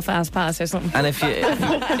ground. for an Belfast pass or something. And if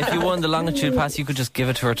you won the longitude pass, you could just give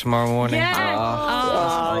it to her tomorrow morning. Yeah.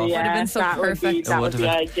 Oh, would yeah. have been so that perfect. Would be, that would It be would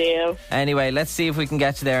ideal. Anyway, let's see if we can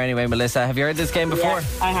get you there anyway, Melissa. Have you heard this game before? Yeah,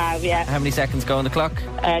 I have, yeah. How many seconds go on the clock?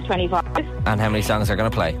 25. And how many songs are going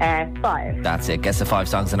to play? 5. That's it. Guess the 5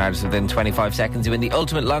 songs and artists within 25 seconds. You win the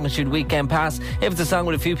ultimate longitude weekend pass. If it's a song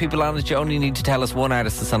with a few people on it, you only need to tell us one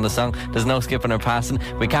artist that's on the song. There's no skipping or passing.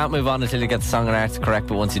 We can't move on until you get the song and artist correct,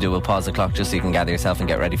 but once you do, we'll pause the clock just so you can gather yourself and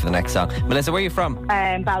get ready for the next song. Melissa, where are you from?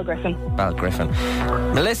 Balgriffin. Balgriffin.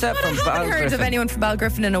 Melissa from I haven't heard of Balgriffin. anyone from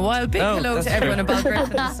Balgriffin in a while. Big Oh, hello that's to everyone true. in Balgriffin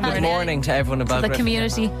this Good morning. morning to everyone in The Balgriffin.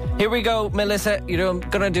 community. Here we go, Melissa. You're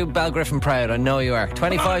going to do Balgriffin proud. I know you are.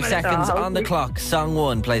 25 seconds Melissa. on the clock. Song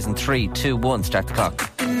 1 plays in 3, 2, 1. Start the clock.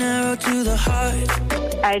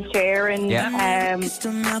 Ed Sheeran. Yeah.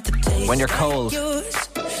 When you're cold.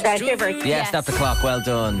 Shivers. Yeah, stop the clock. Well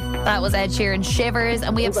done. That was Ed Sheeran, Shivers,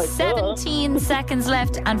 and we have 17 seconds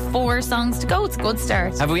left and 4 songs to go. It's a good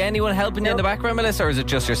start. Have we anyone helping you in the background, Melissa, or is it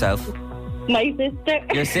just yourself? My sister.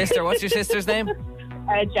 Your sister. What's your sister's name?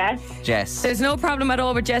 Jess. Jess. There's no problem at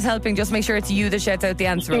all with Jess helping. Just make sure it's you that shouts out the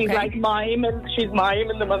answer, She's okay? like miming. She's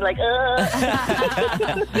miming them. I'm like,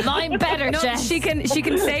 Mine better, No, Jess. she can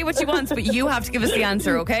say what she wants, but you have to give us the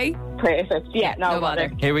answer, okay? perfect. Yeah, no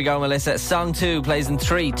bother. Here we go, Melissa. Song 2 plays in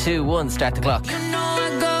 3, 2, 1. Start the clock.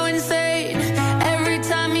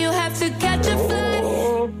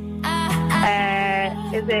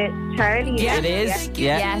 Is it Charlie? It is.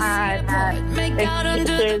 Yeah. It's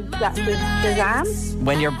Shazam.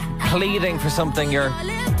 When you're pleading for something, you're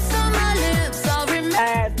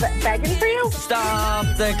Begging for you. stop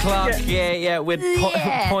the clock. Yeah. With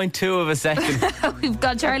Yeah. 0.2 of a second. We've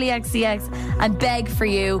got Charlie XCX and Beg for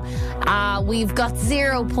You. We've got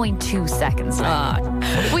 0.2 seconds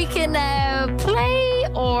left. We can play,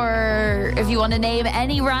 or if you want to name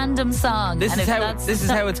any random song. This And is if how that's this is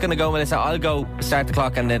not- how it's going to go, Melissa. I'll go start the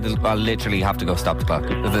clock, and then I'll literally have to go stop the clock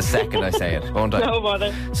the second I say it, won't I? No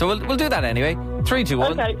bother. So we'll do that anyway. 3, 2,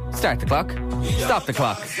 1. Okay. Start the clock. Stop the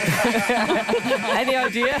clock. Any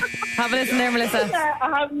idea? Have a listen there, Melissa.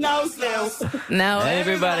 I have no clue. No.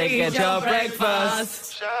 Everybody get your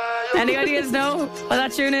breakfast. Any ideas? No? What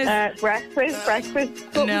that tune is?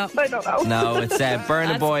 Breakfast. No. I don't know. No, it's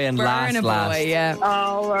Burna Boy and Last Burna Last. Boy, yeah.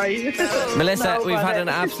 Oh, right. Melissa, No, we've had an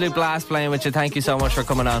absolute blast playing with you. Thank you so much for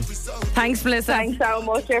coming on. Thanks, Melissa. Thanks so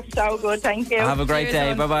much. You're so good. Thank you. Have a great Cheers, day.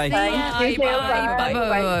 hon. Bye-bye. Thanks. You too.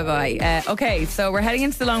 Bye. Okay, so we're heading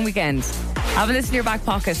into the long weekend. Have a listen in your back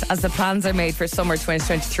pocket as the plans are made for summer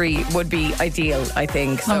 2023 would be ideal, I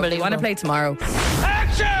think. So we Unbelievable. want to play tomorrow.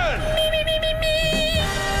 Action!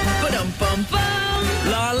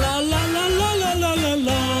 Ba-dum-bum-bum. La la la la la la la la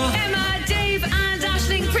la. Emma, Dave and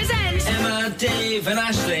Aisling present Emma, Dave and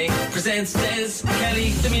Aisling presents Des Kelly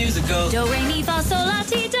the musical. Do, re, mi, fa, sol, la,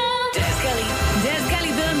 ti, do. Des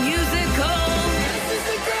Kelly the musical.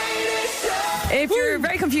 If you're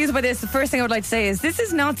very confused by this, the first thing I would like to say is this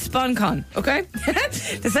is not SponCon, okay?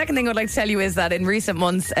 The second thing I would like to tell you is that in recent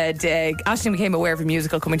months, Aisling became aware of a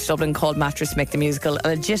musical coming to Dublin called Mattress Mick the Musical, a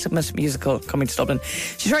legitimate musical coming to Dublin.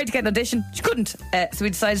 She tried to get an audition, she couldn't, so we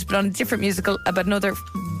decided to put on a different musical about another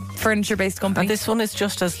furniture-based company. And this one is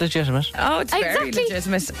just as legitimate. Oh, it's very Exactly.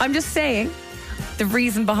 legitimate. I'm just saying the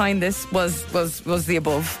reason behind this was the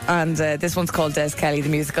above, and this one's called Des Kelly the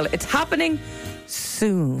Musical. It's happening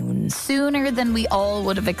soon. Sooner than we all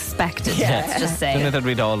would have expected, let's just Something say. that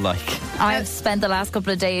we'd all like. I've spent the last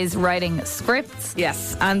couple of days writing scripts.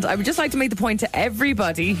 Yes, and I would just like to make the point to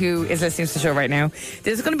everybody who is listening to the show right now,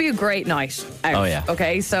 this is going to be a great night out. Oh, yeah.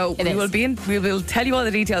 Okay, so It is. we will tell you all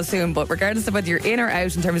the details soon, but regardless of whether you're in or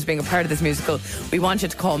out in terms of being a part of this musical, we want you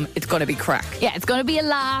to come. It's going to be crack. Yeah, it's going to be a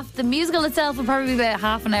laugh. The musical itself will probably be about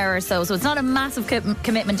half an hour or so it's not a massive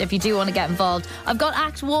commitment if you do want to get involved. I've got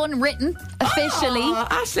Act 1 written officially. Oh,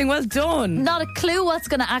 Aisling, well done. Not a clue what's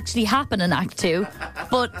going to actually happen in Act 2,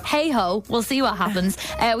 but hey-ho, we'll see what happens.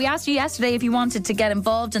 We asked you yesterday if you wanted to get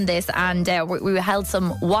involved in this, and we held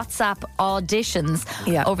some WhatsApp auditions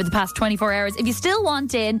over the past 24 hours. If you still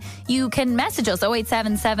want in, you can message us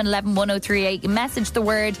 0877 11 1038. Message the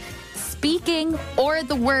word speaking or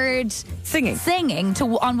the word singing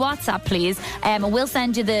on WhatsApp, please. We'll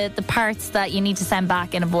send you the parts that you need to send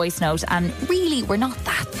back in a voice note. And really, we're not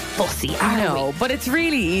that fussy, are we? No, but it's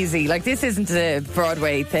really easy. Like, this isn't a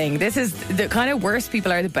Broadway thing. This is the kind of worse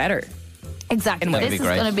people are, the better. Exactly. That'd This be is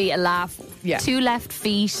great. going to be a laugh. Yeah. 2 left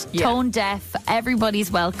feet, Yeah. tone deaf.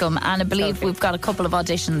 Everybody's welcome. And I believe we've got a couple of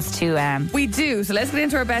auditions to. We do. So let's get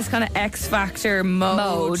into our best kind of X Factor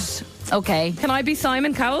mode. Okay. Can I be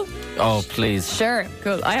Simon Cowell? Oh, please. Sure.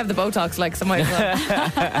 Cool. I have the Botox, like, so might as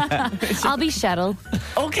well. I'll be Cheryl.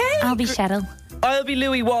 Okay. I'll be Cheryl. I'll be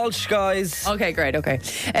Louis Walsh, guys. Okay, great. Okay.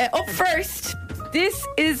 Up first, this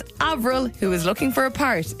is Avril, who is looking for a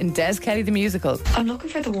part in Des Kelly the Musical. I'm looking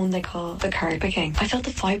for the one they call the Carpet King. I felt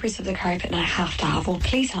the fibres of the carpet and I have to have one.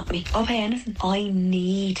 Please help me. I'll pay anything. I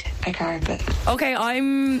need a carpet. Okay,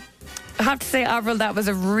 I have to say, Avril, that was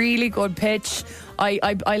a really good pitch.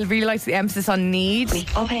 I really liked the emphasis on need.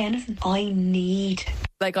 I'll pay anything. I need.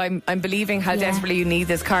 Like, I'm believing how desperately you need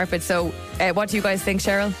this carpet. So, what do you guys think,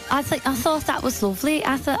 Cheryl? I thought that was lovely.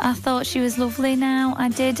 I thought she was lovely. Now I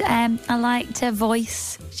did. I liked her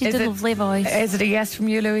voice. She did a lovely voice. Is it a yes from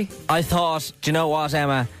you, Louis? I thought, do you know what,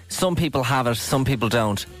 Emma? Some people have it, some people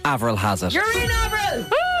don't. Avril has it. You're in, Avril!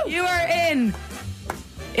 Woo! You are in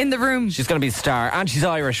the room. She's going to be the star, and she's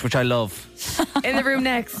Irish, which I love. In the room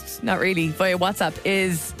next, not really, via WhatsApp,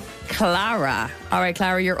 is Clara. All right,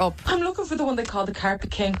 Clara, you're up. I'm looking for the one they call the Carpet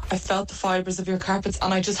King. I felt the fibres of your carpets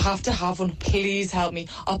and I just have to have one. Please help me.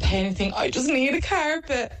 I'll pay anything. I just need a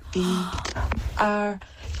carpet. Be our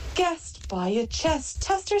guest, buy a chest.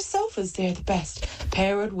 Tester sofas, they're the best.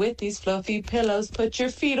 Pair it with these fluffy pillows. Put your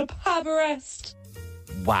feet up, have a rest.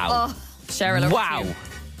 Wow. Oh, Cheryl, over to you.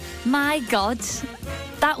 My God,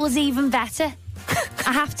 that was even better.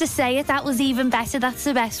 I have to say it, that was even better. That's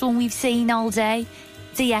the best one we've seen all day.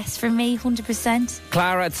 It's a yes from me, 100%.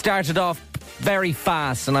 Clara, it started off very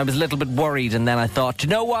fast and I was a little bit worried, and then I thought, do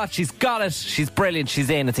you know what? She's got it. She's brilliant. She's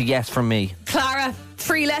in. It's a yes from me. Clara,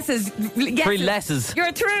 3 lesses. 3 lesses.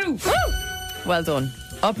 You're through. Woo! Well done.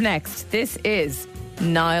 Up next, this is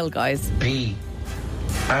Niall, guys. Be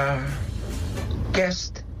our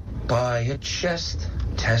guest, buy a chest.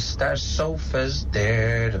 Test our sofas,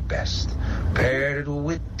 they're the best. Paired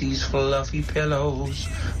with these fluffy pillows.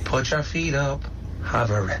 Put your feet up,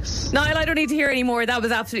 have a rest. Niall, I don't need to hear any more. That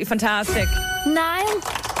was absolutely fantastic. Niall?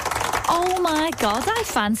 Oh my God, I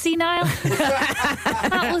fancy Niall.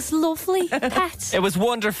 That was lovely, pet. It was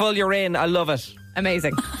wonderful. You're in. I love it.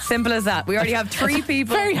 Amazing. Simple as that. We already have 3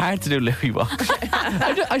 people. Very hard to do Louis Walsh.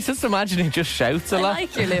 I just imagine he just shouts a lot.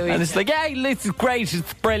 like you, Louis. And it's like, yeah, it's great,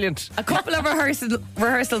 it's brilliant. A couple of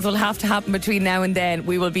rehearsals will have to happen between now and then.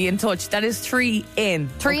 We will be in touch. That is 3 in.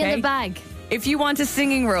 3 in the bag. If you want a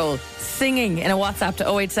singing role, singing in a WhatsApp to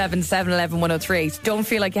 087 711 1038. Don't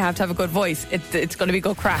feel like you have to have a good voice. It's going to be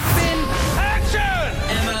good crack.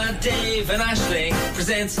 Emma, Dave, and Ashling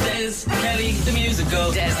presents Des Kelly the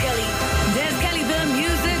musical. Des Kelly the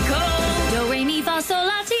musical. Do, re, mi, fa, sol,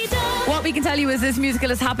 la, ti, do. What we can tell you is this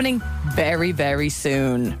musical is happening very, very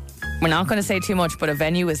soon. We're not going to say too much, but a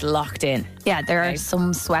venue is locked in. Yeah, there are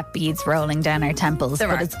some sweat beads rolling down our temples,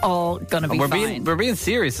 but it's all going to be fine. We're being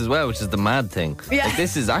serious as well, which is the mad thing. Yeah. Like,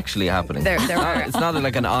 this is actually happening. It's not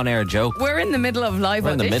like an on-air joke. We're in the middle of live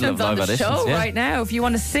auditions on the show right now. If you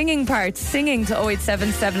want a singing part, singing to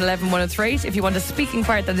 087 711 1038. If you want a speaking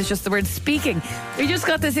part, that is just the word speaking. We just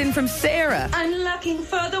got this in from Sarah. I'm looking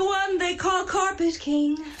for the one they call Carpet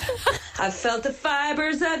King. I've felt the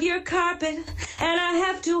fibers of your carpet, and I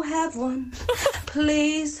have to have one.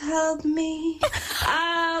 Please help me.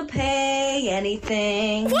 I'll pay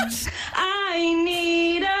anything. What? I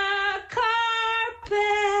need a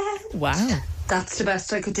carpet. Wow. That's the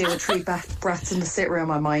best I could do with 3 brats in the sit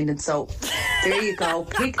room, I'm minding. So there you go.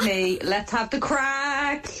 Pick me. Let's have the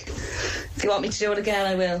crack. If you want me to do it again,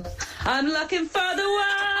 I will. I'm looking for the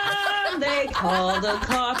one they call the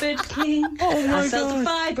Carpet King. I felt the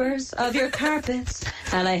fibers of your carpets,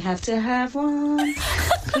 and I have to have one.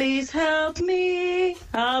 Please help me.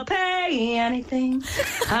 I'll pay anything.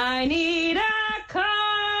 I need a carpet.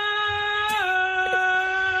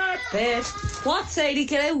 What, Sadie?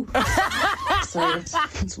 Get out. Sorry,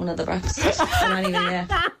 it's one of the brats. But anyway, yeah.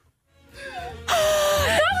 That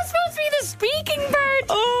was supposed to be the speaking part.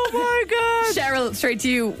 Oh my God. Cheryl, straight to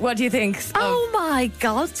you. What do you think? Oh my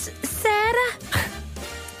God, Sarah.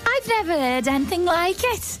 I've never heard anything like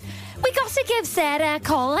it. We got to give Sarah a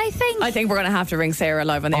call, I think. I think we're going to have to ring Sarah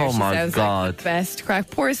live on the air. Oh She my sounds God. like the best crack.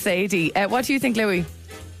 Poor Sadie. What do you think, Louis?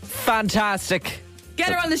 Fantastic. Get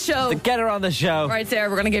her on the show. Get her on the show. All right, Sarah,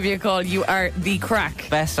 we're going to give you a call. You are the crack.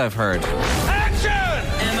 Best I've heard.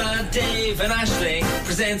 Emma, Dave, and Ashling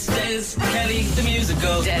presents Des Kelly the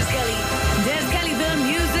musical. Des Kelly the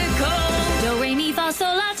musical. Do, re, mi, fa,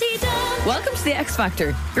 sol, la, ti, do. Welcome to the X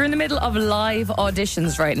Factor. You're in the middle of live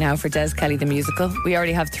auditions right now for Des Kelly the musical. We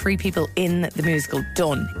already have 3 people in the musical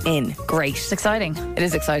done. Great. It's exciting. It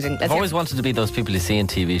is exciting. I've always wanted to be those people you see in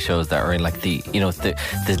TV shows that are in like the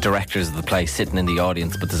directors of the play sitting in the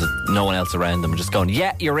audience, but there's no one else around them, just going,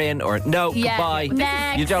 yeah, you're in, or no, goodbye.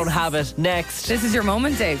 Next. You don't have it. Next. This is your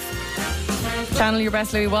moment, Dave. Channel your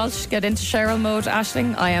best, Louis Walsh. Get into Cheryl mode,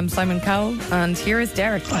 Aisling. I am Simon Cowell, and here is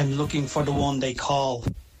Derek. I'm looking for the one they call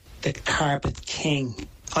the Carpet King.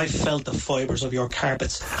 I felt the fibres of your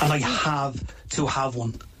carpets, and I have to have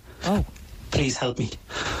one. Oh. Please help me.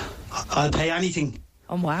 I'll pay anything.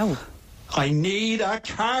 Oh, wow. I need a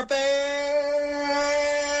carpet.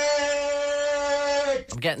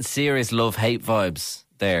 I'm getting serious love-hate vibes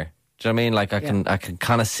there. Do you know what I mean? Like I can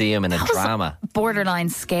kind of see him in a drama. Borderline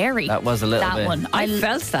scary. That was a little bit. That one. I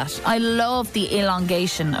felt that. I love the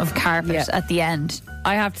elongation of carpet at the end.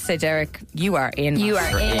 I have to say, Derek, you are in. You are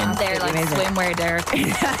in there like swimwear, Derek.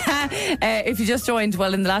 If you just joined,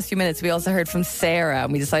 well, in the last few minutes, we also heard from Sarah,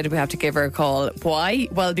 and we decided we have to give her a call. Why?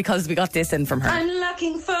 Well, because we got this in from her. I'm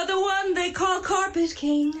looking for the one they call Carpet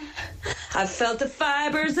King. I've felt the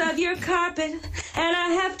fibers of your carpet, and I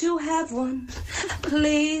have to have one.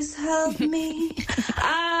 Please help me.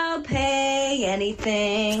 I'll pay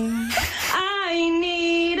anything. I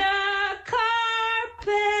need a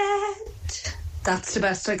carpet. That's the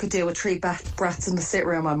best I could do with 3 brats in the sit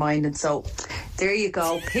room, I'm minding. So there you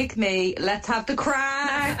go. Pick me. Let's have the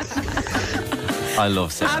crack. I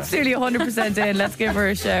love Sarah. Absolutely 100% in. Let's give her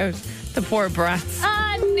a shout. The poor brats.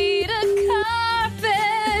 I need a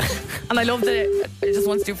carpet. And I love that it just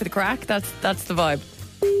wants to do it for the crack. That's the vibe.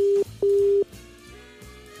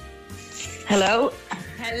 Hello.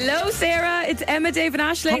 Hello, Sarah. It's Emma, Dave, and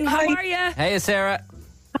Aisling. How are you? Hey, Sarah.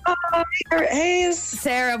 Hey,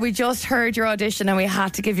 Sarah, we just heard your audition and we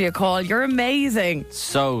had to give you a call. You're amazing.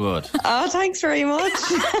 So good. Oh, thanks very much.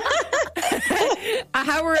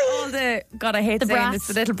 How are all the... God, I hate The saying brats. this.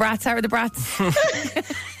 The little brats. How are the brats?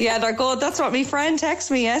 Yeah, they're good. That's what my friend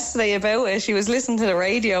texted me yesterday about it. She was listening to the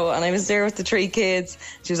radio and I was there with the 3 kids.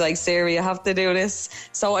 She was like, Sarah, you have to do this.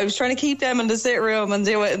 So I was trying to keep them in the sit room and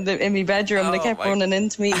do it in my bedroom. And they kept running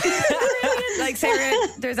into me. Like, Sarah,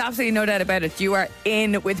 there's absolutely no doubt about it. You are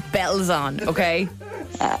in with bells on, okay?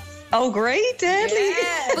 Oh, great, deadly.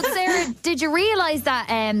 But Sarah, did you realise that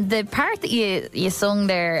the part that you sung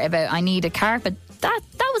there about I need a carpet, that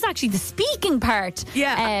was actually the speaking part?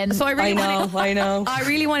 Yeah. So I really I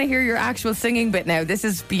really want to hear your actual singing bit now. This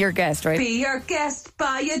is Be Your Guest, right? Be your guest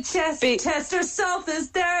by your chest. Test her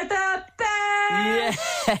sofas, they're the best.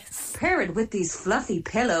 Yes. Pair it with these fluffy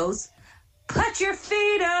pillows. Put your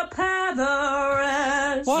feet up, have a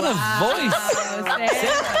rest. What a voice.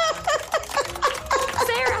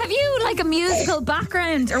 Sarah, have you like a musical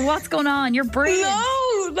background or what's going on? You're brilliant.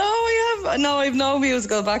 I have no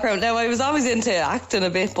musical background. Now, I was always into acting a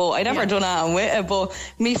bit, but I never done anything with it. But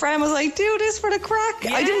my friend was like, do this for the crack.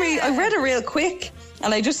 I read it real quick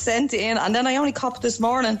and I just sent it in, and then I only copied this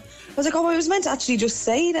morning. I was like, I was meant to actually just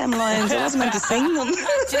say them lines. I wasn't meant to sing them. Do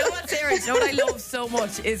you know what, Sarah? Do you know what I love so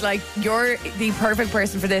much is like you're the perfect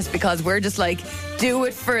person for this, because we're just like, do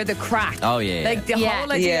it for the crack. Oh yeah. Like the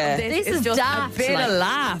whole idea of this is just daft, a bit of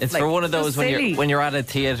laugh. It's like, for one of those so when you're at a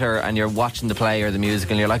theatre and you're watching the play or the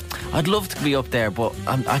musical and you're like, I'd love to be up there, but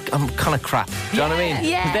I'm kind of crap. Do you know what I mean?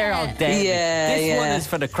 Yeah. They're all dead. Yeah, this one is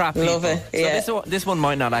for the crap people. Love it. Yeah. So this one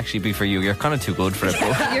might not actually be for you. You're kind of too good for it.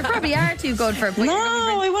 But You probably are too good for it. No,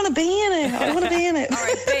 I want to be in it. I want to be in it. All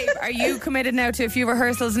right, babe, are you committed now to a few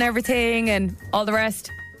rehearsals and everything and all the rest?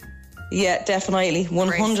 Yeah, definitely,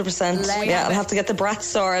 100%. Yeah, I'll have to get the brat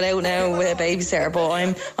sorted out now with a babysitter, but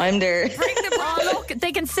I'm there. Bring the brat. Look,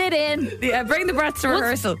 they can sit in. Yeah, bring the brats to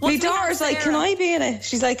rehearsal. My daughter's like, can I be in it?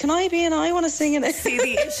 She's like, can I be in it? I want to sing in it. See,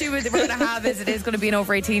 the issue we're going to have is it is going to be an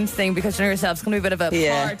over 18s thing, because you know yourself, it's going to be a bit of a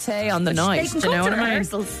party on the night. They can Do you know come what to I mean?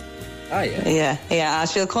 rehearsals. oh yeah. Yeah,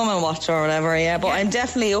 she'll come and watch or whatever, but I'm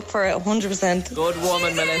definitely up for it, 100%. Good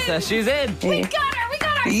woman, Melissa. She's in. We got her.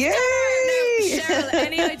 Yay! Cheryl,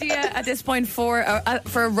 any idea at this point for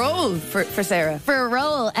a role for Sarah? For a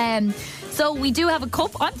role. So we do have a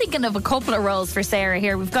couple. I'm thinking of a couple of roles for Sarah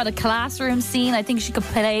here. We've got a classroom scene. I think she could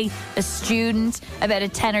play a student, about a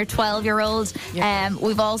 10 or 12-year-old. Yeah.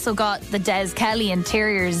 We've also got the Des Kelly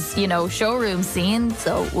Interiors, showroom scene.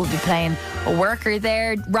 So we'll be playing a worker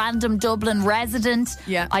there, random Dublin resident.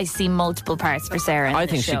 Yeah. I see multiple parts for Sarah. I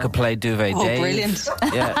think she could play Duvet Dave. Brilliant.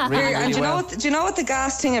 Yeah, really, And do you know what the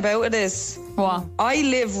gas thing about it is? What? I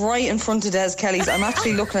live right in front of Des Kelly's. I'm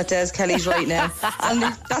actually looking at Des Kelly's right now, and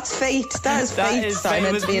that's fate. That is fate. That I'm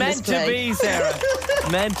meant to be in this play. Be, Sarah.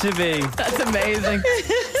 Meant to be. That's amazing.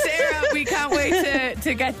 Sarah, we can't wait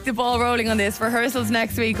to get the ball rolling on this. Rehearsals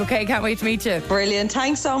next week, okay? Can't wait to meet you. Brilliant.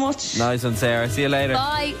 Thanks so much. Nice one, Sarah. See you later.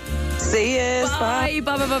 Bye. See you. Bye.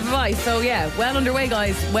 Bye. So yeah, well underway,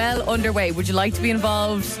 guys. Well underway. Would you like to be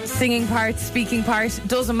involved? Singing part, speaking part.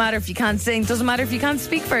 Doesn't matter if you can't sing. Doesn't matter if you can't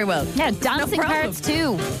speak very well. Yeah, dancing parts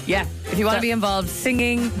too. Yeah. If you want to be involved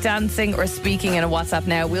singing, dancing or speaking in a WhatsApp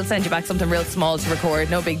now, we'll send you back something real small to record.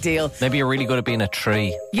 No big deal. Maybe you're really good at being a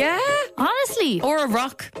tree. Yeah. Honestly. Or a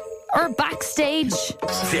rock. Or backstage.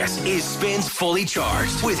 This is Spins Fully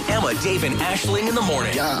Charged with Emma, Dave, and Ashling in the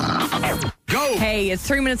morning. Go! Hey, it's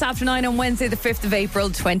 3 minutes after 9 on Wednesday, the 5th of April,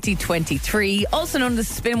 2023. Also known as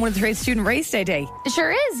Spin One of the Trade Student Race Day Day. It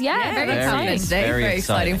sure is, yeah. Very exciting. Very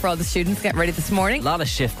exciting for all the students getting ready this morning. A lot of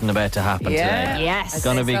shifting about to happen Yeah. today. Yes. It's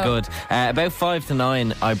going to be good. About 5 to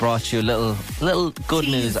 9, I brought you little good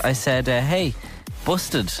news. I said, hey,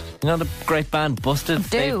 Busted. You know the great band Busted?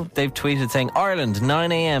 They've tweeted saying, Ireland,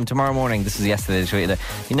 9 a.m. tomorrow morning. This is yesterday they tweeted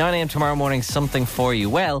it. 9 a.m. tomorrow morning, something for you.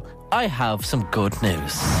 Well, I have some good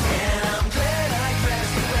news.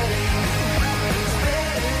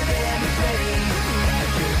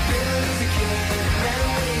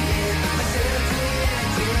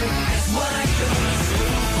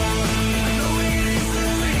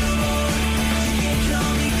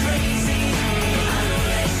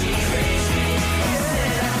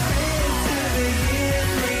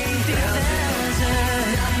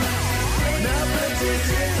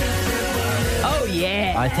 Oh,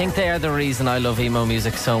 yeah. I think they are the reason I love emo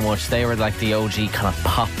music so much. They were like the OG kind of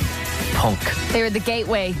pop punk. They were the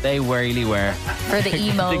gateway. They really were. For the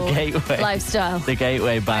emo the gateway. lifestyle. The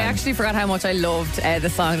gateway band. I actually forgot how much I loved the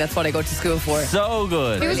song. That's what I go to school for. So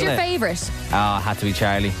good. Who was your favourite? Oh, it had to be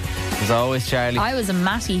Charlie. It was always Charlie. I was a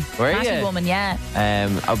Matty. Were Matty you? woman, yeah.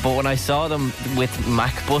 But when I saw them with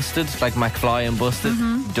Mac Busted, like McFly and Busted,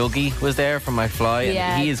 Dougie was there from McFly.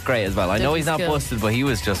 Yeah. And he is great as well. I know he's not cool. busted, but he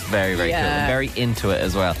was just very, very cool and very into it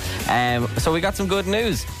as well. So we got some good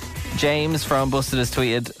news. James from Busted has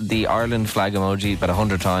tweeted the Ireland flag emoji about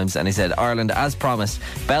 100 times, and he said, Ireland, as promised,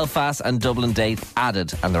 Belfast and Dublin date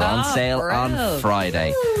added, and they're on sale on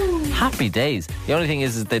Friday. Happy days. The only thing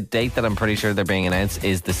is the date that I'm pretty sure they're being announced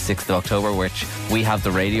is the 6th of October, which we have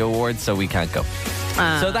the Radio Awards, so we can't go.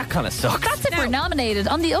 So that kind of sucks. That's if we're nominated.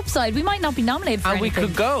 On the upside, we might not be nominated for And we anything.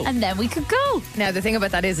 could go. And then we could go. Now, the thing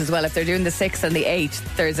about that is, as well, if they're doing the 6th and the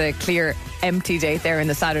 8th, there's a clear empty date there in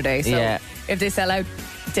the Saturday. So Yeah. if they sell out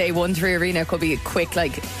day 1 through Arena, it could be a quick,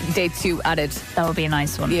 like, day 2 added. That would be a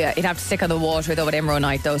nice one. Yeah, you'd have to stick on the water, though, at Imro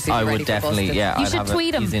night, though. So I you're ready would for definitely, busting. yeah. You I'd should have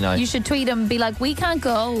tweet an him. easy night. You should tweet him. Be like, we can't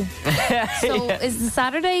go. So is the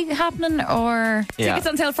Saturday happening or? Yeah. Tickets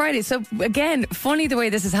until Friday. So again, funny the way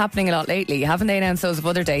this is happening a lot lately. Haven't they announced those of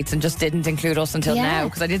other dates and just didn't include us until Yeah. now?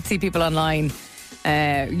 Because I did see people online.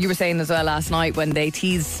 You were saying as well last night when they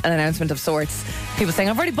teased an announcement of sorts. People saying,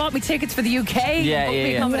 "I've already bought me tickets for the UK." Yeah, Book yeah,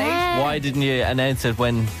 me yeah. accommodation." Yeah. Why didn't you announce it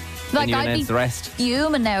when you I'd announced be the rest?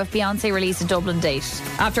 fuming now if Beyonce released a Dublin date.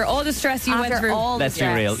 After all the stress you went After through, all Let's the be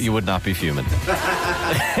stress. real, you would not be fuming.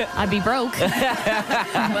 I'd be broke.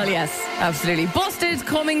 well, yes, absolutely. Busted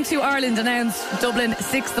coming to Ireland, announced Dublin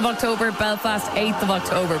 6th of October, Belfast 8th of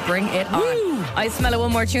October. Bring it on. I smell a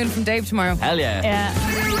one more tune from Dave tomorrow. Hell yeah. Yeah.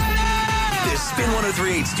 The Spin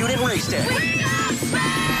 1038 Student Race Day.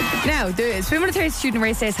 Now, the Spin 138 Student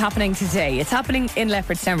Race Day is happening today. It's happening in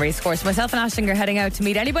Leopardstown Racecourse. Myself and Aisling are heading out to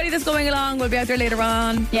meet anybody that's going along. We'll be out there later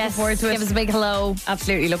on. Yes. Looking forward to it. Give us a big hello.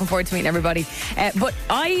 Absolutely. Looking forward to meeting everybody. But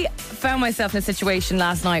I found myself in a situation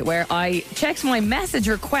last night where I checked my message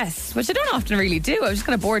requests, which I don't often really do. I was just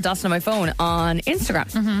kind of bored dusting on my phone on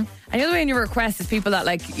Instagram. Mm-hmm. And the other way in your request is people that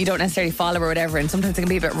like you don't necessarily follow or whatever, and sometimes it can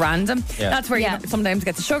be a bit random. Yeah. That's where you sometimes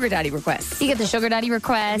get the sugar daddy requests. You get the sugar daddy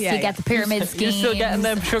request. Yeah, you get the pyramid scheme. You're still getting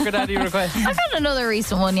them sugar daddy requests. I've had another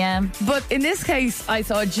recent one, yeah. But in this case, I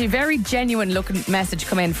saw a very genuine looking message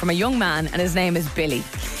come in from a young man, and his name is Billy.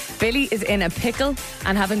 Billy is in a pickle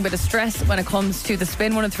and having a bit of stress when it comes to the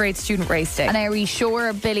Spin 138 Student Race Day. And are we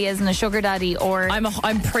sure Billy isn't a sugar daddy, or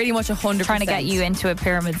I'm pretty much 100% trying to get you into a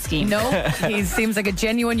pyramid scheme? No, he seems like a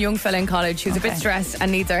genuine young fella in college who's a bit stressed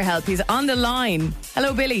and needs our help. He's on the line.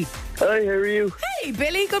 Hello, Billy. Hi, how are you? Hey,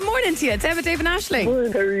 Billy. Good morning to you. It's Emma, Dave and Aisling.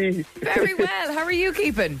 Morning, how are you? Very well. How are you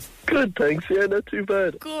keeping? Good, thanks. Yeah, not too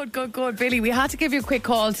bad. Good. Billy, we had to give you a quick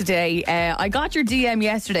call today. I got your DM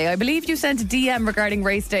yesterday. I believe you sent a DM regarding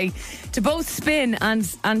race day to both Spin and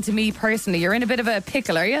to me personally. You're in a bit of a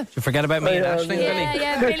pickle, are you? You forget about me and Aisling, Billy?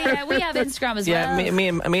 Yeah, Billy. Yeah, we have Instagram as Yeah, well. me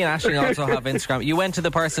and Aisling also have Instagram. You went to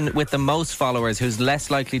the person with the most followers who's less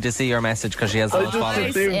likely to see your message because she has the I most just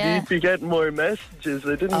followers. assumed you'd be getting more messages.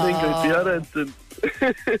 I didn't think I'd be on anything.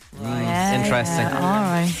 Interesting. All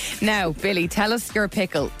right. Now, Billy, tell us your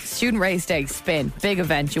pickle. Student Race Day, Spin, big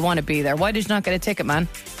event. You want to be there. Why did you not get a ticket, man?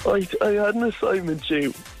 I had an assignment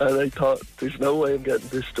due, and I thought, there's no way I'm getting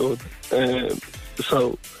this done.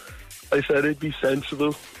 So I said I'd be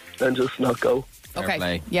sensible and just not go. Okay.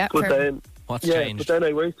 play. Yeah. But fair- then, What's yeah, changed? but then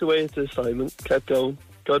I worked away at the assignment, kept going,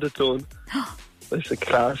 got it done. I said,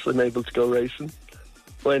 class, I'm able to go racing.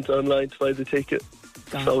 Went online to buy the ticket,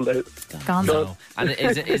 sold out. Gone. No. And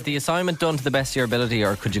is the assignment done to the best of your ability,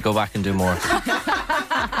 or could you go back and do more?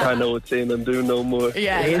 I know it's in, I'm doing no more.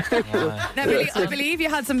 Yeah. Now, Billy, I believe you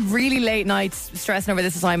had some really late nights stressing over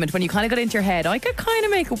this assignment when you kind of got into your head, I could kind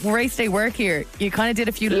of make race day work here. You kind of did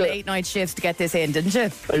a few late night shifts to get this in, didn't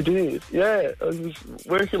you? I did, yeah. I was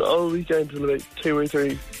working all weekend till about 2 or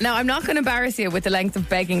 3. Now, I'm not going to embarrass you with the length of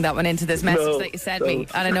begging that went into this message No, that you sent me.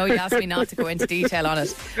 And I know you asked me not to go into detail on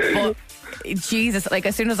it. But Jesus, like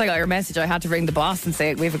as soon as I got your message, I had to ring the boss and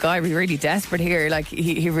say, we have a guy really desperate here. Like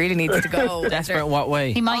he really needs to go. Desperate in what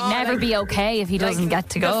way? He might never be okay if he doesn't get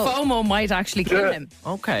to go. The FOMO might actually kill him.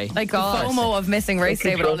 Okay. Like the FOMO of missing race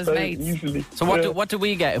day with all his mates. So what do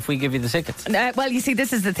we get if we give you the tickets? Well, you see,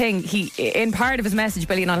 this is the thing. He, in part of his message,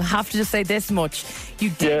 Billy, and I'll have to just say this much: you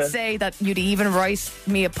did say that you'd even write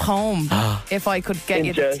me a poem if I could get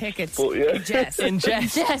you the tickets. In jest. In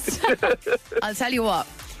jest. I'll tell you what.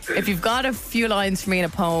 If you've got a few lines for me in a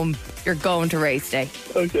poem, you're going to race day.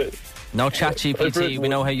 Okay. No chat GPT. We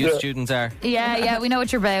know how you students are. Yeah, we know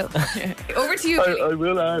what you're about. Over to you, Billy. I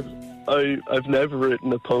will add, I've never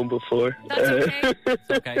written a poem before. That's okay.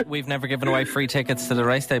 Okay, we've never given away free tickets to the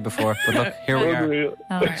race day before, but look, here we are.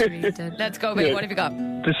 Let's go, Billy. What have you got?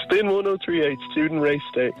 The Spin 1038 Student Race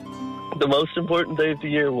Day. The most important day of the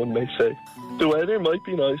year, one may say. The weather might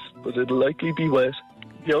be nice, but it'll likely be wet.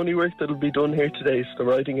 The only work that'll be done here today is the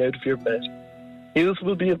riding out of your bed. Heels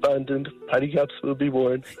will be abandoned, paddy caps will be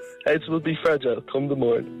worn, heads will be fragile come the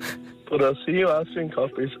morn. But I'll see you after in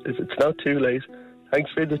coppers if it's not too late.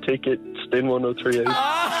 Thanks for the ticket, Spin 1038.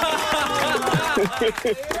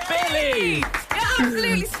 Billy! You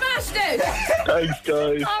absolutely smashed it! Thanks,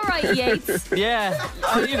 guys. All right, Yates. Yeah.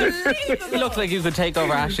 You look like you could take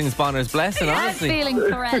over Aisling Bonner's blessing, I'm honestly. feeling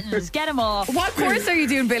threatened. Get him off. What course are you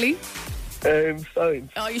doing, Billy?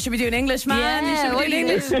 Science. Oh, you should be doing English, man. You should be doing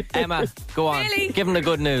English. Emma, go on. Billy. Give him the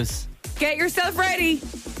good news. Get yourself ready.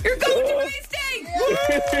 You're going to race day.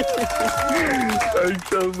 Thanks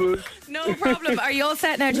so much. No problem. Are you all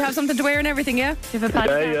set now? Do you have something to wear and everything, yeah? Do you have a pad?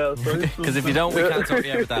 Yeah. Because if you don't, we can't sort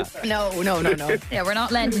you out with that. No. Yeah, we're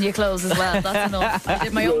not lending you clothes as well. That's enough. I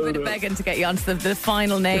did my own bit of begging to get you onto the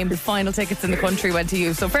final name. The final tickets in the country went to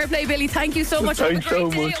you. So fair play, Billy. Thank you so much. Thanks Have a so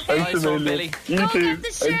great much. day, okay? Thanks a million. Billy. You Go too. get the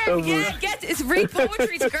Thanks so shift. much. It's read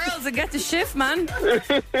poetry to girls and get the shift, man.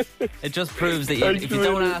 It just proves that Thanks if you a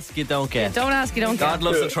don't million. ask, you don't get. Don't ask, you don't get. God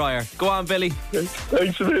loves a trier. Go on, Billy.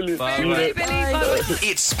 Thanks a million. Bye. See you Bye, later. Billy. Bye.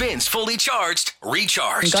 It spins fully charged,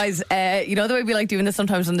 recharged. Guys, you know the way we like doing this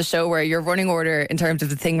sometimes on the show where your running order in terms of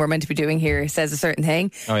the thing we're meant to be doing here says a certain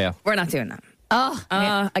thing? Oh, yeah. We're not doing that.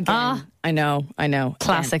 Oh, Again. I know.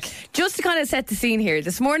 Classic. Again. Just to kind of set the scene here,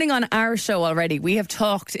 this morning on our show already, we have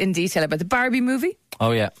talked in detail about the Barbie movie.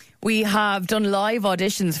 Oh, yeah. We have done live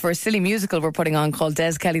auditions for a silly musical we're putting on called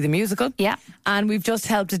Des Kelly the Musical. Yeah. And we've just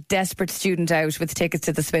helped a desperate student out with tickets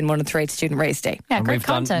to the Spin 138 Student Race Day. Yeah, And great we've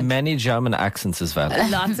done content. many German accents as well.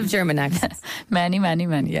 Lots of German accents. Many.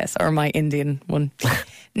 Yes, or my Indian one.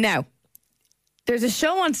 Now, there's a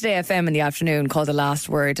show on Today FM in the afternoon called The Last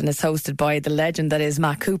Word, and it's hosted by the legend that is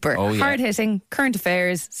Matt Cooper. Oh, yeah. Hard-hitting, current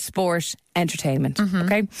affairs, sport, entertainment.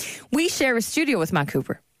 Okay? We share a studio with Matt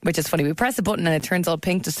Cooper, which is funny. We press a button and it turns all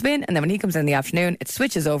pink to spin, and then when he comes in the afternoon, it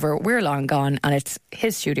switches over, we're long gone, and it's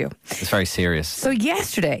his studio. It's very serious. So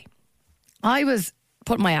yesterday, I was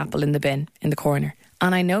putting my apple in the bin in the corner,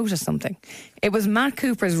 and I noticed something. It was Matt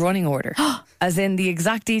Cooper's running order, as in the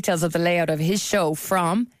exact details of the layout of his show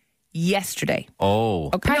from yesterday. Oh.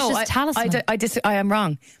 Precious talisman. I am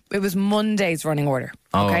wrong. It was Monday's running order.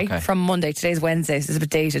 Oh, okay. From Monday. Today's Wednesday, so it's a bit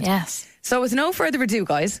dated. Yes. So with no further ado,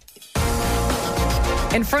 guys,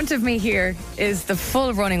 in front of me here is the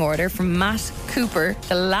full running order from Matt Cooper.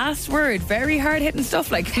 The Last Word. Very hard-hitting stuff,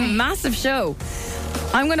 like massive show.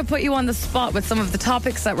 I'm going to put you on the spot with some of the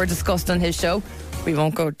topics that were discussed on his show. We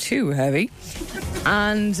won't go too heavy.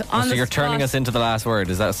 And on So the you're spot, turning us into The Last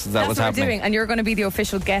Word. Is that that's what's what happening? we're doing, and you're going to be the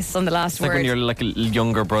official guest on The Last It's like Word. when your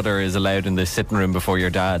younger brother is allowed in the sitting room before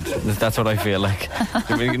your dad. That's what I feel like.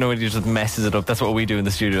 You know, when he just messes it up. That's what we do in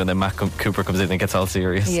the studio, and then Matt Cooper comes in and gets all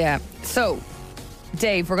serious. Yeah. So,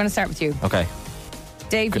 Dave, we're going to start with you. Okay.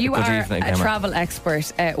 Dave, Good you are evening, a Emma. travel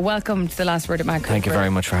expert. Welcome to The Last Word at Matt Cooper. Thank you very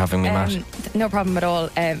much for having me, Matt. No problem at all.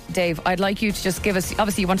 Dave, I'd like you to just give us,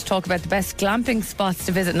 obviously you want to talk about the best glamping spots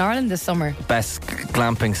to visit in Ireland this summer. Best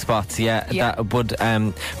glamping spots, yeah. That would,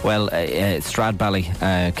 Stradbally,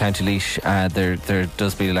 County Laois, there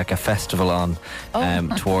does be like a festival on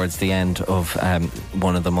towards the end of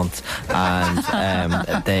one of the months, and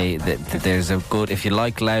there's a good, if you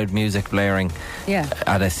like loud music blaring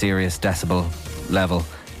at a serious decibel level,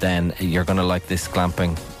 then you're going to like this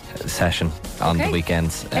glamping session on the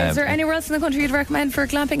weekends. Is there anywhere else in the country you'd recommend for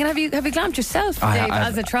glamping? And have you glamped yourself, Dave,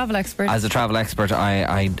 as a travel expert? As a travel expert,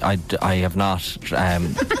 I have not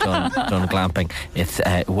done glamping.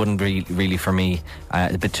 It wouldn't be really for me.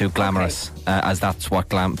 A bit too glamorous, as that's what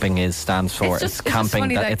glamping stands for. It's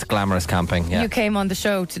camping. It's glamorous camping. Yeah. You came on the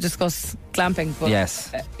show to discuss glamping. But,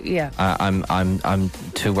 yes. Yeah. I'm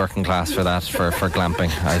too working class for that. For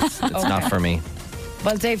glamping, it's not for me.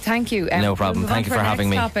 Well, Dave, thank you. No problem. Thank you for having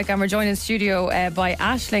me. Topic, and we're joined in studio by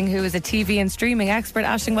Aisling, who is a TV and streaming expert.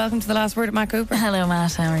 Aisling, welcome to The Last Word at Matt Cooper. Hello,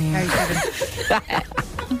 Matt. How are you? How are you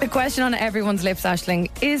doing? The question on everyone's lips, Aisling,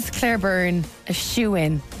 is Claire Byrne a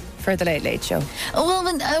shoe-in for the Late Late Show? Well,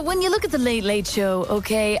 when you look at the Late Late Show,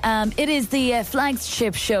 it is the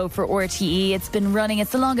flagship show for RTE. It's been running.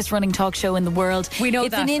 It's the longest running talk show in the world. We know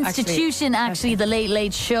it's that, an institution. Actually, the Late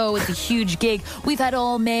Late Show is a huge gig. We've had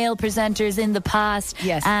all male presenters in the past.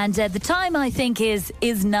 Yes, and the time I think is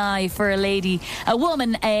nigh for a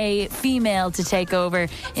woman, a female to take over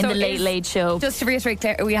in the Late Late Show. Just to reiterate,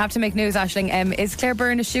 Claire, we have to make news, Aisling. Is Claire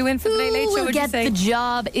Byrne a shoe-in for the Late Late Show? Will get the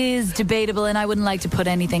job is debatable, and I wouldn't like to put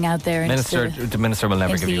anything out there. The minister will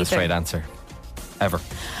never give you a straight answer, ever.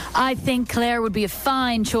 I think Claire would be a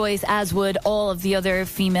fine choice, as would all of the other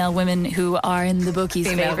female women who are in the bookies'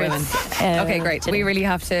 Female favourites. Okay, great. Today. We really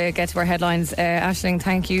have to get to our headlines. Aisling,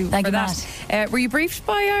 thank you for you, that. Were you briefed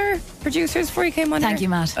by our producers before you came on? Thank you,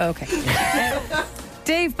 Matt. Okay.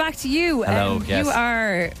 Dave, back to you. Hello, yes. You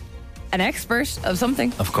are an expert of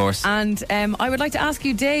something. Of course. And I would like to ask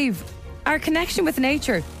you, Dave, our connection with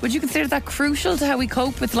nature, would you consider that crucial to how we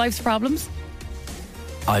cope with life's problems?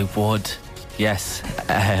 I would, yes.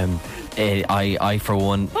 I for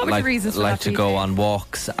one, What were the reasons for like that, to do you go think? on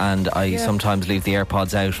walks, and I sometimes leave the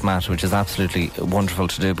AirPods out, Matt, which is absolutely wonderful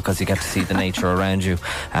to do because you get to see the nature around you.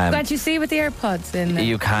 Can't you see with the AirPods in?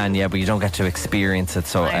 You can, yeah, but you don't get to experience it.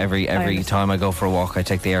 So every time I go for a walk, I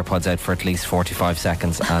take the AirPods out for at least 45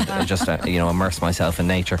 seconds and just immerse myself in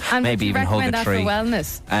nature. And Maybe would you even hug a recommend that tree. for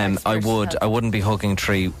wellness? I wouldn't be hugging a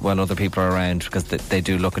tree when other people are around because they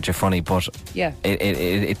do look at you funny. But Yeah.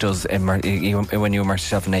 it does when you immerse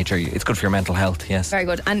yourself in nature. It's good for your mental health. Yes. Very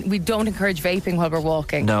good. And we don't encourage vaping while we're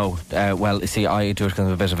walking. No, well, see, I do it because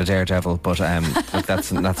I'm a bit of a daredevil, but look,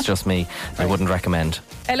 that's just me. I wouldn't recommend.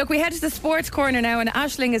 Look, we head to the sports corner now, and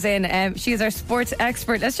Aisling is in. She is our sports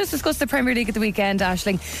expert. Let's just discuss the Premier League at the weekend,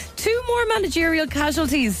 Aisling. 2 more managerial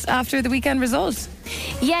casualties after the weekend results.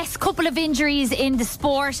 Yes, couple of injuries in the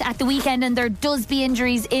sport at the weekend, and there does be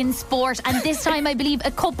injuries in sport, and this time I believe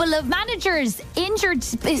a couple of managers injured,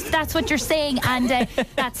 if that's what you're saying, and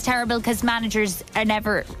that's terrible because managers are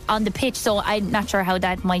never on the pitch, so I'm not sure how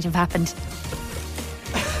that might have happened.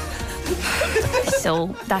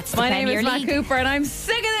 So that's the My Premier name is Matt League. Cooper, and I'm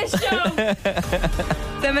sick of this show.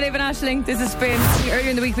 Then David Aisling, this is Spin. Earlier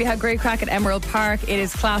in the week we had great crack at Emerald Park. It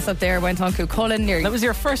is class up there. Went on Cuchulainn. That was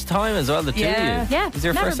your first time as well, the two of you. Yeah. Was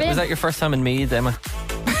your Never first? been. Was that your first time in Meath, Emma?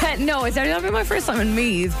 No, it's definitely not been my first time in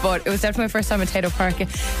Meath, but it was definitely my first time at Tato Park.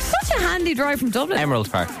 Such a handy drive from Dublin.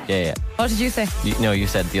 Emerald Park. Yeah. What did you say? You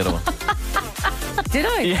said the other one. Did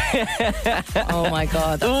I? Yeah. Oh my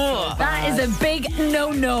God. That is a big no.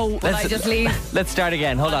 Will I just leave? Let's start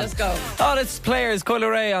again. Hold on. Let's go. Oh, it's players. Coyle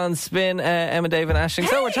Ray on Spin. Emma, Dave, and Aisling.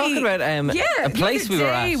 So we're talking about a place we were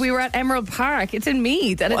at. We were at Emerald Park. It's in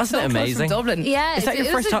Meath, and Wasn't it's it so amazing? close from Dublin. Yeah, Is that your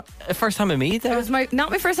first time in Meath? It was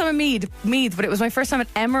not my first time in Meath, but it was my first time at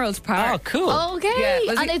Emerald Park. Oh, cool. Okay,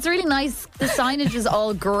 Yeah, and it's really nice. The signage is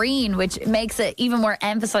all green, which makes it even more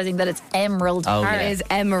emphasising that it's Emerald Park. It is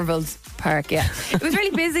Emerald Park, yeah. It was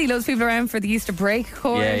really busy. Loads of people around for the Easter break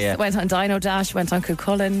course. Yeah. Went on Dino Dash, went on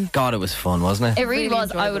Cuchulainn. God, it was fun, wasn't it? It really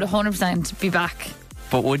was. I would 100% be back.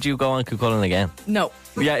 But would you go on Cuchulainn again? No.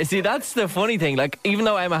 Yeah, see, that's the funny thing. Like, even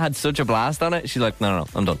though Emma had such a blast on it, she's like, no,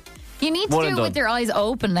 I'm done. You need to One do and it with done. your eyes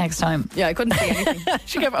open next time. Yeah, I couldn't see anything.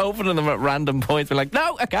 She kept opening them at random points. We're like,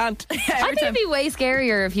 no, I can't. I think it'd be way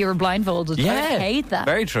scarier if you were blindfolded. I would hate that.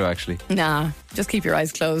 Very true, actually. Nah, just keep your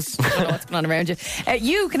eyes closed. You don't know what's going on around you.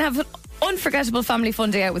 You can have an unforgettable family fun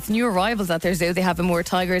day out with new arrivals at their zoo. They have more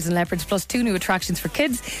tigers and leopards, plus 2 new attractions for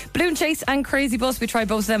kids, Balloon Chase and Crazy Bus. We tried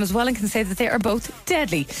both of them as well and can say that they are both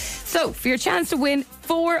deadly. So, for your chance to win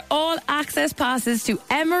 4 all-access passes to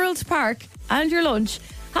Emerald Park and your lunch,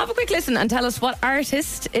 have a quick listen and tell us what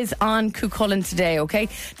artist is on Cuchulainn today, okay?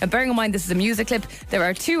 Now, bearing in mind this is a music clip, there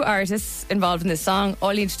are 2 artists involved in this song.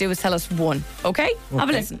 All you need to do is tell us one, okay? Have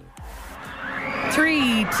a listen. 3,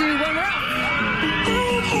 2, 1, we're off.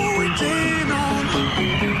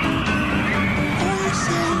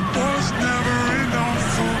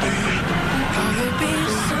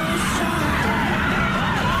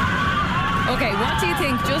 Okay, what do you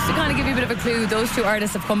think? Just to kind of give you a bit of a clue, those 2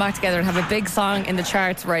 artists have come back together and have a big song in the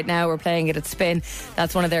charts right now. We're playing it at Spin.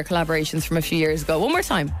 That's one of their collaborations from a few years ago. One more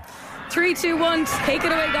time. 3, 2, 1, take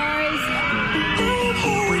it away, guys.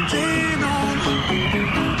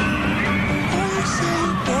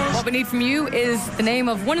 What we need from you is the name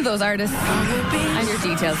of one of those artists and your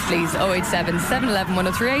details, please. 087 711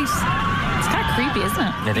 1038. It's kind of creepy, isn't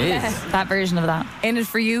it? It is. Yeah. That version of that. In it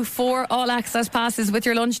for you, 4 all-access passes with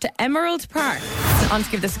your lunch to Emerald Park. On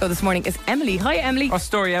to give this a go this morning is Emily. Hi, Emily. What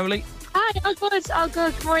story, Emily? Hi, all good,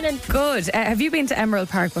 good morning. Good. Have you been to Emerald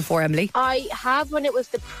Park before, Emily? I have when it was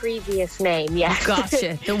the previous name, yeah.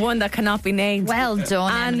 Gotcha. The one that cannot be named. Well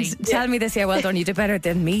done, And Emily. tell me this, yeah, well done. You did better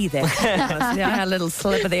than me then. I had a little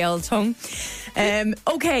slip of the old tongue.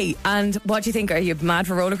 Okay, and what do you think? Are you mad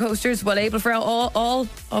for roller coasters? Well able for all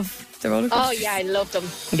of the roller coasters? Oh, yeah, I love them.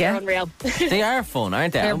 Yeah. They're unreal. They are fun,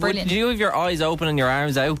 aren't they? They're And brilliant. Do you have your eyes open and your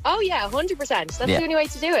arms out? Oh, yeah, 100%. That's Yeah. the only way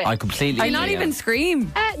to do it. I completely. Are you not even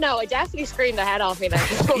scream? No, I definitely screamed the head off me. Like,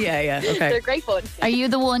 Yeah, okay. They're great fun. Are you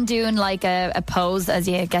the one doing like a pose as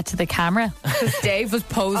you get to the camera? Because Dave was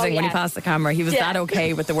posing when he yeah. passed the camera. He was Yeah. that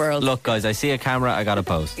okay with the world. Look, guys, I see a camera. I got to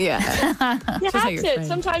post. Yeah. You how have you're to. trained.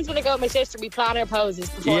 Sometimes when I go with my sister, we plan our poses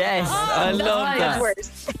before. Yes, I love that.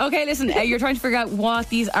 Worse. Okay, listen, you're trying to figure out what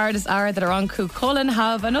these artists are that are on Cuchulainn.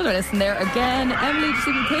 Have another listen there again. Emily, do you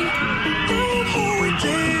see what you think?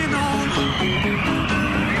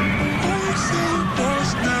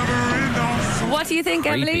 What do you think,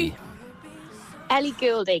 Emily? Creepy. Ellie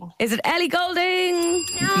Goulding. Is it Ellie Goulding?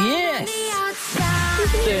 Yes.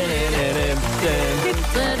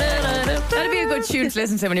 That'd be a good good tune to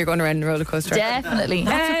listen to when you're going around the roller coaster. Definitely.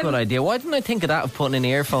 That's a good idea. Why didn't I think of that, of putting in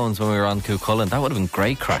earphones when we were on Cuchulainn? That would have been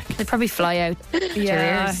great crack. They'd probably fly out your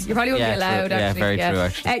ears. You probably wouldn't be allowed, true. actually. Yeah, very true,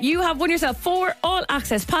 actually. You have won yourself 4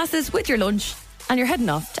 all-access passes with your lunch, and you're heading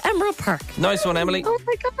off to Emerald Park. Nice one, Emily. Oh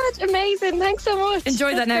my God, amazing. Thanks so much.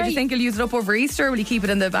 Enjoy that now. That's Do you think you'll use it up over Easter, or will you keep it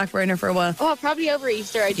in the back burner for a while? Oh, probably over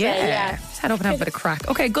Easter, I'd say, yeah. Just head up and have a bit of crack.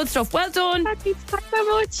 Okay, good stuff. Well done. Thanks so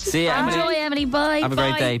much. See you, Emily. Enjoy, Emily. Bye. Have a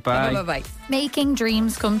great day. Bye. Bye-bye. Making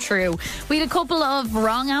dreams come true. We had a couple of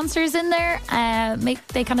wrong answers in there.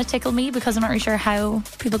 They kind of tickle me because I'm not really sure how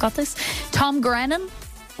people got this. Tom Grennan.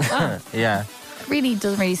 Yeah. Really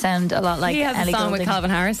doesn't really sound a lot like He has Ellie a song with Goulding. Calvin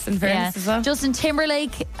Harris, in fairness, as well. Justin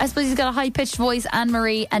Timberlake, I suppose he's got a high-pitched voice.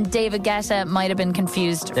 Anne-Marie and David Guetta might have been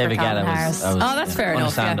confused David for Calvin Guetta Harris. was that's fair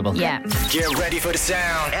enough. understandable. Yeah. Get ready for the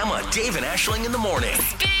sound. Emma, Dave, and Aisling in the morning.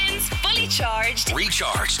 Spins Fully Charged.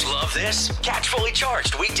 Recharged. Love this? Catch Fully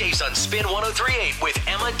Charged weekdays on Spin 103.8 with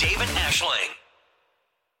Emma, Dave, and Aisling.